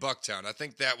in Bucktown. I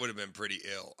think that would have been pretty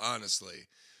ill, honestly.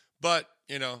 But,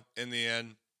 you know, in the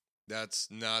end, that's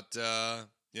not,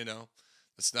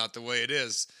 that's not the way it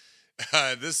is.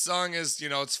 This song is,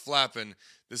 it's flapping.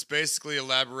 This basically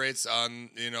elaborates on,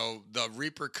 the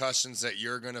repercussions that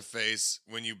you're going to face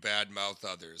when you badmouth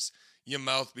others. Your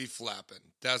mouth be flapping.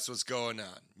 That's what's going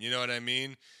on. You know what I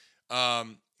mean?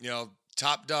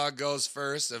 Top Dog goes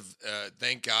first.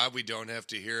 Thank God we don't have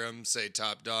to hear him say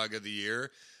Top Dog of the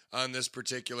Year on this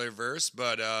particular verse.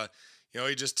 But,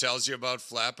 he just tells you about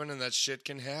flapping, and that shit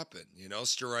can happen.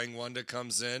 Strang Wonder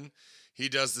comes in. He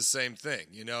does the same thing.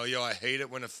 I hate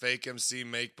it when a fake MC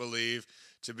make believe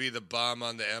to be the bomb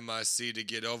on the MIC to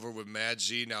get over with Mad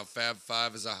G. Now Fab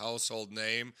 5 is a household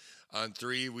name. On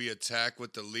 3, we attack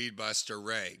with the lead by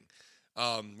Starang.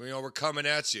 We're coming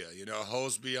at you.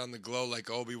 Hoes be on the glow like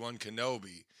Obi-Wan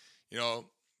Kenobi.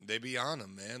 They be on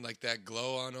him, man, like that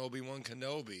glow on Obi-Wan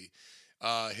Kenobi.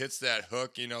 Hits that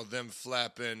hook, them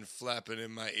flapping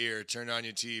in my ear. Turn on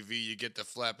your TV, you get the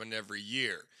flapping every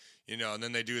year. And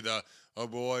then they do the, oh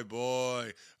boy,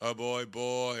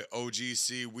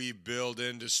 OGC, we build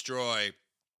and destroy.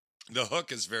 The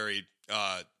hook is very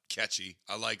catchy.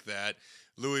 I like that.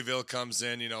 Louisville comes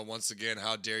in, once again,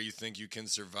 how dare you think you can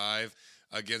survive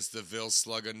against the Ville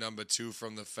Slugger number 2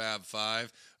 from the Fab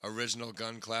 5. Original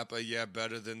gun clapper, yeah,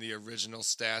 better than the original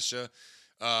Stasher.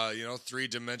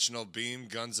 3-dimensional beam,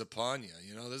 guns upon you.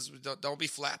 Don't be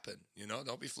flapping,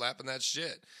 don't be flapping that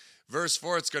shit. Verse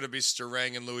 4, it's going to be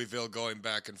Starang and Louisville going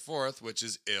back and forth, which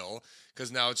is ill,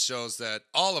 because now it shows that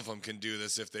all of them can do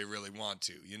this if they really want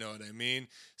to. You know what I mean?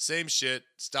 Same shit.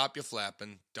 Stop your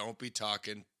flapping. Don't be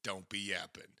talking. Don't be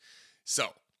yapping.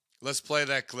 So, let's play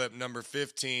that clip, number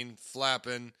 15,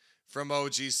 Flappin' from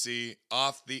OGC,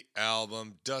 off the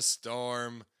album, Dust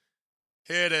Storm.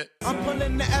 Hit it. I'm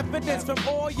pulling the evidence from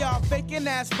all y'all faking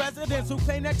ass residents who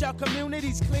claim that y'all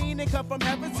community's clean and come from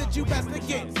heaven, since you best to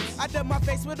get. I done my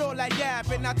face with all that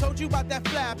yapping. I told you about that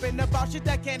flapping, about shit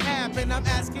that can't happen. I'm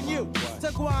asking you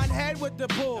to go on head with the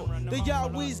bull. The y'all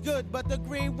weed's good, but the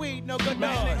green weed no good.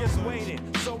 Man, niggas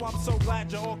waiting, so I'm so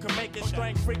glad you all can make it.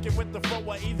 Strength freaking with the flow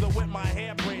or either with my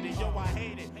hair braided. Yo, I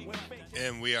hate it.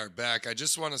 And we are back. I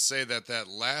just want to say that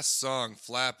last song,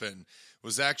 Flappin',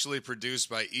 was actually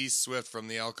produced by E. Swift from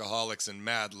the Alcoholics and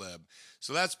Madlib.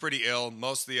 So that's pretty ill.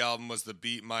 Most of the album was the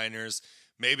Beat Miners.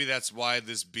 Maybe that's why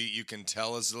this beat, you can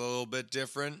tell, is a little bit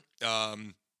different.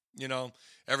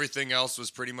 Everything else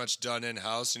was pretty much done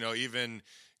in-house. Even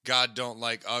God Don't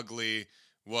Like Ugly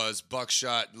was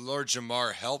Buckshot. Lord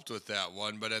Jamar helped with that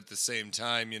one, but at the same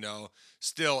time,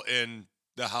 still in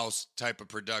the house type of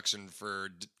production for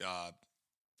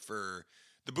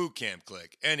the Boot Camp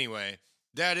Clique. Anyway,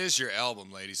 that is your album,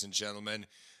 ladies and gentlemen.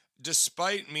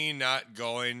 Despite me not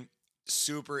going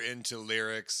super into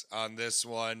lyrics on this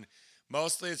one,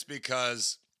 mostly it's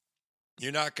because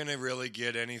you're not going to really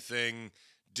get anything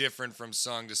different from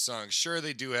song to song. Sure,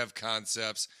 they do have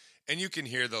concepts, and you can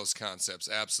hear those concepts,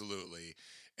 absolutely.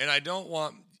 And I don't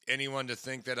want anyone to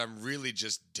think that I'm really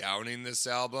just downing this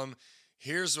album.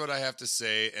 Here's what I have to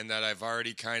say, and that I've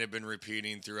already kind of been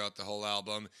repeating throughout the whole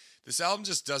album. This album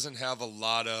just doesn't have a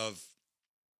lot of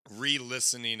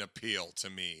re-listening appeal to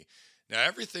me. Now,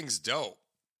 everything's dope.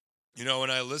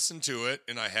 When I listen to it,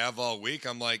 and I have all week,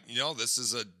 I'm like, this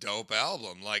is a dope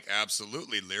album. Like,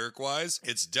 absolutely. Lyric-wise,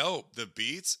 it's dope. The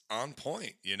beats, on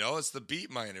point. It's the Beat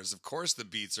Miners. Of course the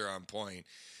beats are on point.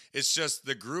 It's just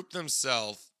the group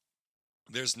themselves,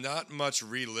 there's not much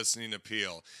re-listening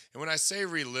appeal. And when I say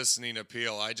re-listening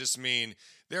appeal, I just mean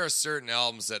there are certain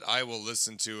albums that I will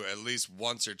listen to at least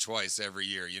once or twice every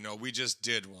year. We just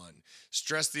did one.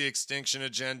 Stress the Extinction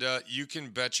Agenda. You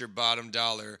can bet your bottom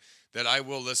dollar that I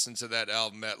will listen to that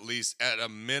album at least at a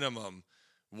minimum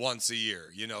once a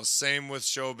year. Same with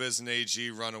Showbiz and AG,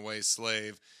 Runaway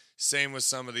Slave. Same with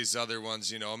some of these other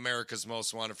ones, America's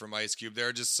Most Wanted from Ice Cube. There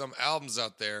are just some albums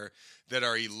out there that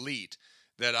are elite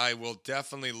that I will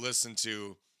definitely listen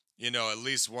to, at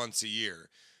least once a year.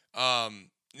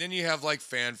 Then you have like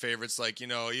fan favorites, like,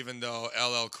 even though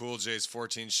LL Cool J's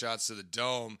 14 Shots to the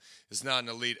Dome is not an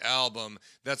elite album,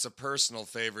 that's a personal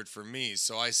favorite for me.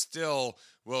 So I still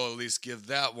will at least give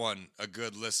that one a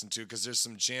good listen to, because there's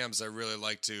some jams I really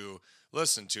like to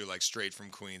listen to, like Straight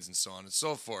from Queens and so on and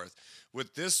so forth.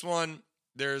 With this one,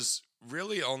 there's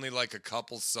really only like a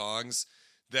couple songs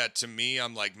that to me,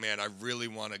 I'm like, man, I really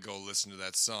want to go listen to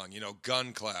that song.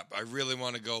 Gun Clap, I really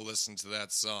want to go listen to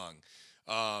that song.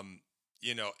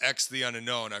 X the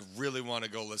Unknown, I really want to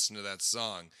go listen to that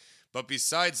song. But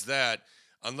besides that,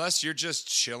 unless you're just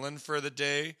chilling for the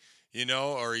day, you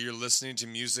know, or you're listening to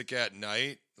music at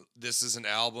night, this is an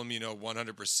album, you know,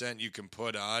 100% you can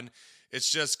put on. It's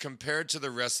just compared to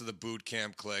the rest of the boot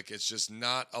camp clique, it's just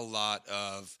not a lot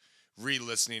of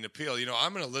re-listening appeal. You know,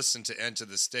 I'm going to listen to Enter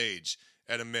the Stage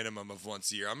at a minimum of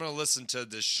once a year. I'm going to listen to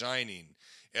The Shining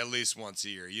at least once a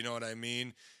year. You know what I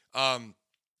mean?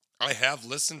 I have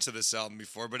listened to this album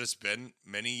before, but it's been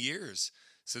many years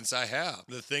since I have.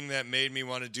 The thing that made me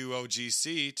want to do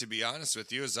OGC, to be honest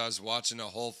with you, is I was watching a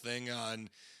whole thing on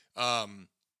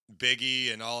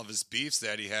Biggie and all of his beefs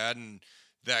that he had, and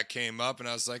that came up, and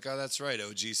I was like, oh, that's right,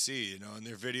 OGC, you know, and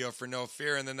their video for No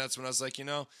Fear. And then that's when I was like, you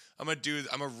know, I'm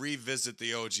gonna revisit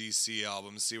the OGC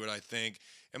album and see what I think.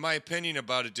 And my opinion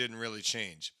about it didn't really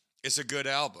change. It's a good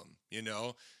album, you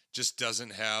know, just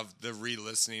doesn't have the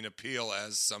re-listening appeal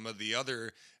as some of the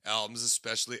other albums,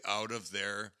 especially out of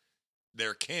their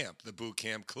camp, the boot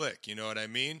camp clique, you know what I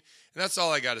mean? And that's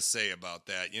all I got to say about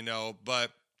that, you know.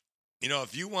 But, you know,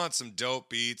 if you want some dope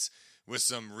beats with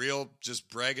some real just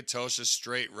braggadocious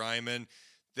straight rhyming,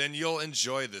 then you'll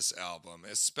enjoy this album,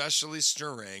 especially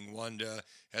Strang Wunda,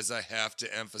 as I have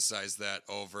to emphasize that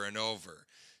over and over.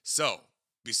 So,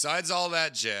 besides all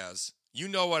that jazz, you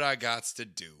know what I got to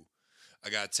do. I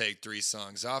got to take 3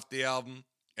 songs off the album,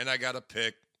 and I got to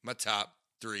pick my top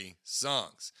 3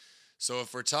 songs. So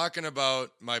if we're talking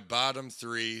about my bottom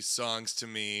 3 songs to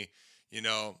me, you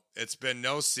know, it's been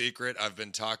no secret. I've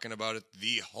been talking about it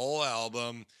the whole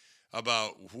album,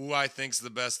 about who I think's the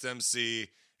best MC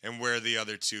and where the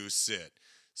other 2 sit.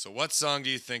 So what song do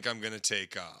you think I'm going to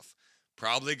take off?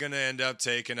 Probably going to end up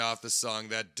taking off the song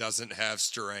that doesn't have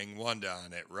Strang Wunda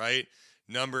on it, right?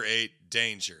 Number 8,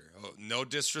 Danger. Oh, no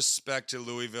disrespect to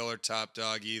Louisville or Top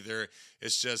Dog either.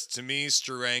 It's just, to me,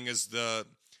 Strang is the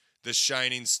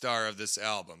shining star of this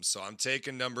album. So I'm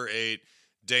taking number 8,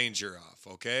 Danger, off,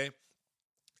 okay?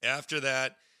 After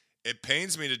that, it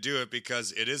pains me to do it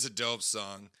because it is a dope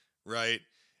song, right?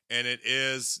 And it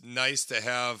is nice to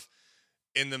have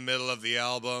in the middle of the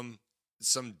album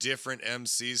some different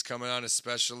MCs coming on,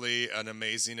 especially an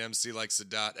amazing MC like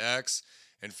Sadat X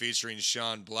and featuring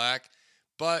Sean Black.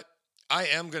 But I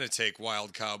am going to take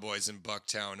Wild Cowboys and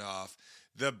Bucktown off.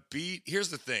 The beat, here's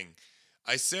the thing.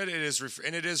 I said it is,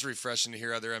 and it is refreshing to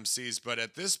hear other MCs, but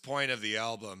at this point of the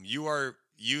album, you are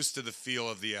used to the feel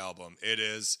of the album. It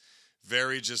is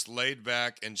very just laid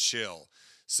back and chill.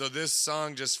 So this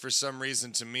song, just for some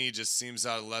reason to me, just seems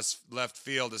out of left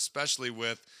field, especially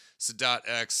with Sadat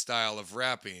X style of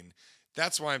rapping.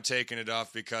 That's why I'm taking it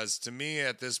off, because to me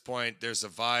at this point, there's a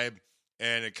vibe,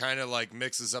 and it kind of like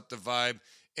mixes up the vibe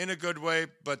in a good way,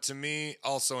 but to me,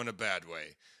 also in a bad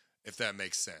way, if that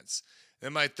makes sense.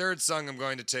 Then my third song I'm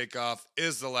going to take off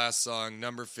is the last song,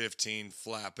 number 15,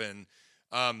 Flappin'.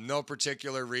 No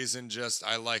particular reason, just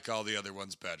I like all the other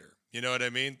ones better. You know what I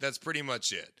mean? That's pretty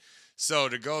much it. So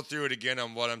to go through it again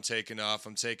on what I'm taking off,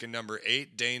 I'm taking number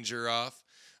 8, Danger, off.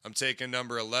 I'm taking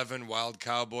number 11, Wild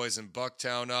Cowboys and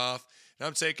Bucktown, off. And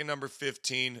I'm taking number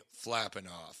 15, Flappin'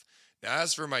 off. Now,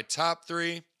 as for my top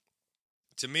 3,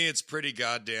 to me, it's pretty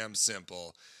goddamn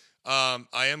simple. I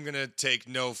am going to take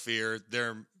No Fear,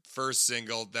 their first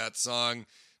single. That song,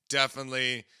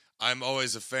 definitely, I'm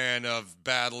always a fan of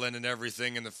battling and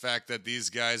everything, and the fact that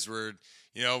these guys were,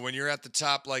 you know, when you're at the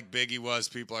top like Biggie was,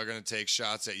 people are going to take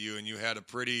shots at you, and you had a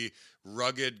pretty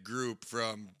rugged group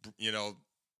from, you know,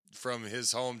 from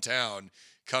his hometown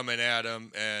coming at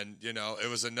him, and, you know, it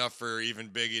was enough for even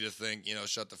Biggie to think, you know,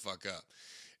 shut the fuck up.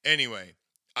 Anyway,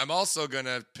 I'm also going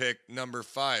to pick number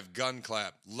 5, Gun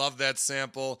Clap. Love that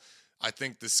sample. I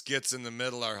think the skits in the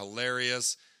middle are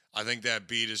hilarious. I think that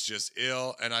beat is just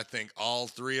ill, and I think all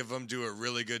 3 of them do a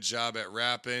really good job at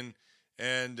rapping.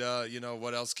 And, you know,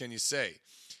 what else can you say?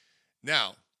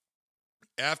 Now,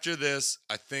 after this,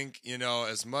 I think, you know,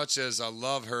 as much as I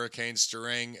love Hurricane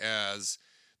Strang as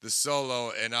the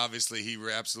solo, and obviously he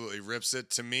absolutely rips it,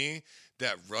 to me,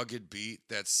 that rugged beat,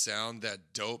 that sound,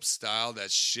 that dope style,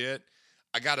 that shit,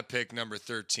 I got to pick number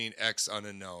 13, X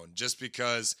Unknown, just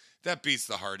because that beat's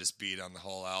the hardest beat on the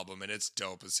whole album, and it's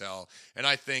dope as hell. And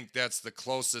I think that's the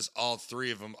closest all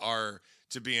 3 of them are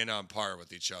to being on par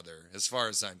with each other, as far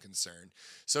as I'm concerned.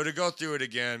 So to go through it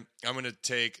again, I'm going to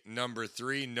take number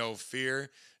 3, No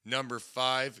Fear, number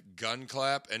 5, Gun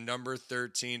Clap, and number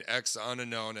 13, X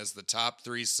Unknown, as the top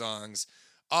 3 songs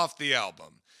off the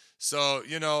album. So,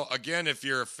 you know, again, if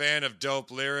you're a fan of dope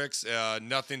lyrics,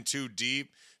 nothing too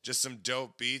deep, just some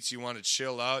dope beats, you want to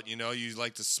chill out, you know, you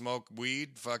like to smoke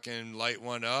weed, fucking light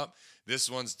one up. This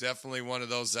one's definitely one of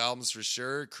those albums for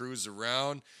sure. Cruise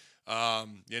around.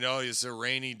 You know, it's a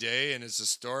rainy day and it's a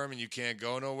storm and you can't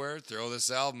go nowhere. Throw this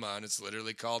album on. It's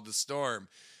literally called The Storm.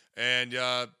 And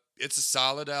it's a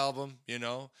solid album, you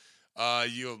know.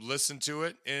 You listen to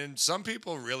it, and some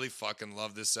people really fucking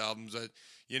love this album. But,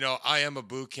 you know, I am a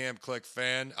Boot Camp Click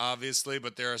fan, obviously,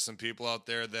 but there are some people out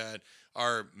there that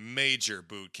are major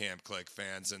Boot Camp Click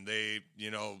fans, and they,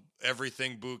 you know,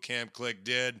 everything Boot Camp Click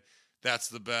did, that's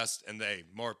the best, and they,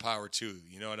 more power to you.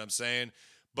 You know what I'm saying?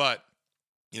 But,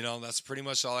 you know, that's pretty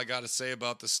much all I got to say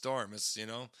about The Storm. It's, you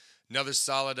know, another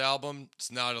solid album.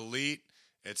 It's not elite.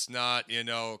 It's not, you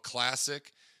know,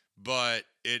 classic, but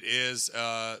it is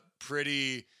a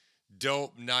pretty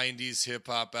dope 90s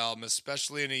hip-hop album,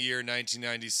 especially in a year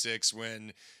 1996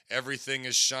 when everything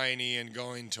is shiny and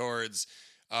going towards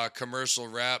commercial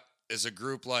rap. Is a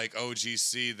group like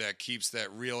OGC that keeps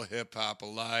that real hip-hop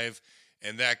alive,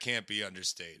 and that can't be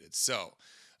understated. So,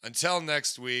 until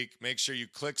next week, make sure you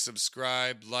click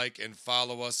subscribe, like, and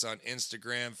follow us on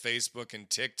Instagram, Facebook, and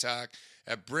TikTok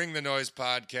at Bring the Noise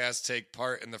Podcast. Take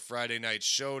part in the Friday Night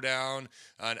Showdown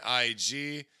on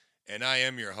IG. And I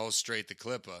am your host, Straight the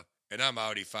Clipper, and I'm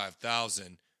Audi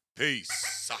 5000.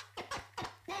 Peace.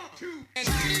 Turn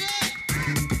it up.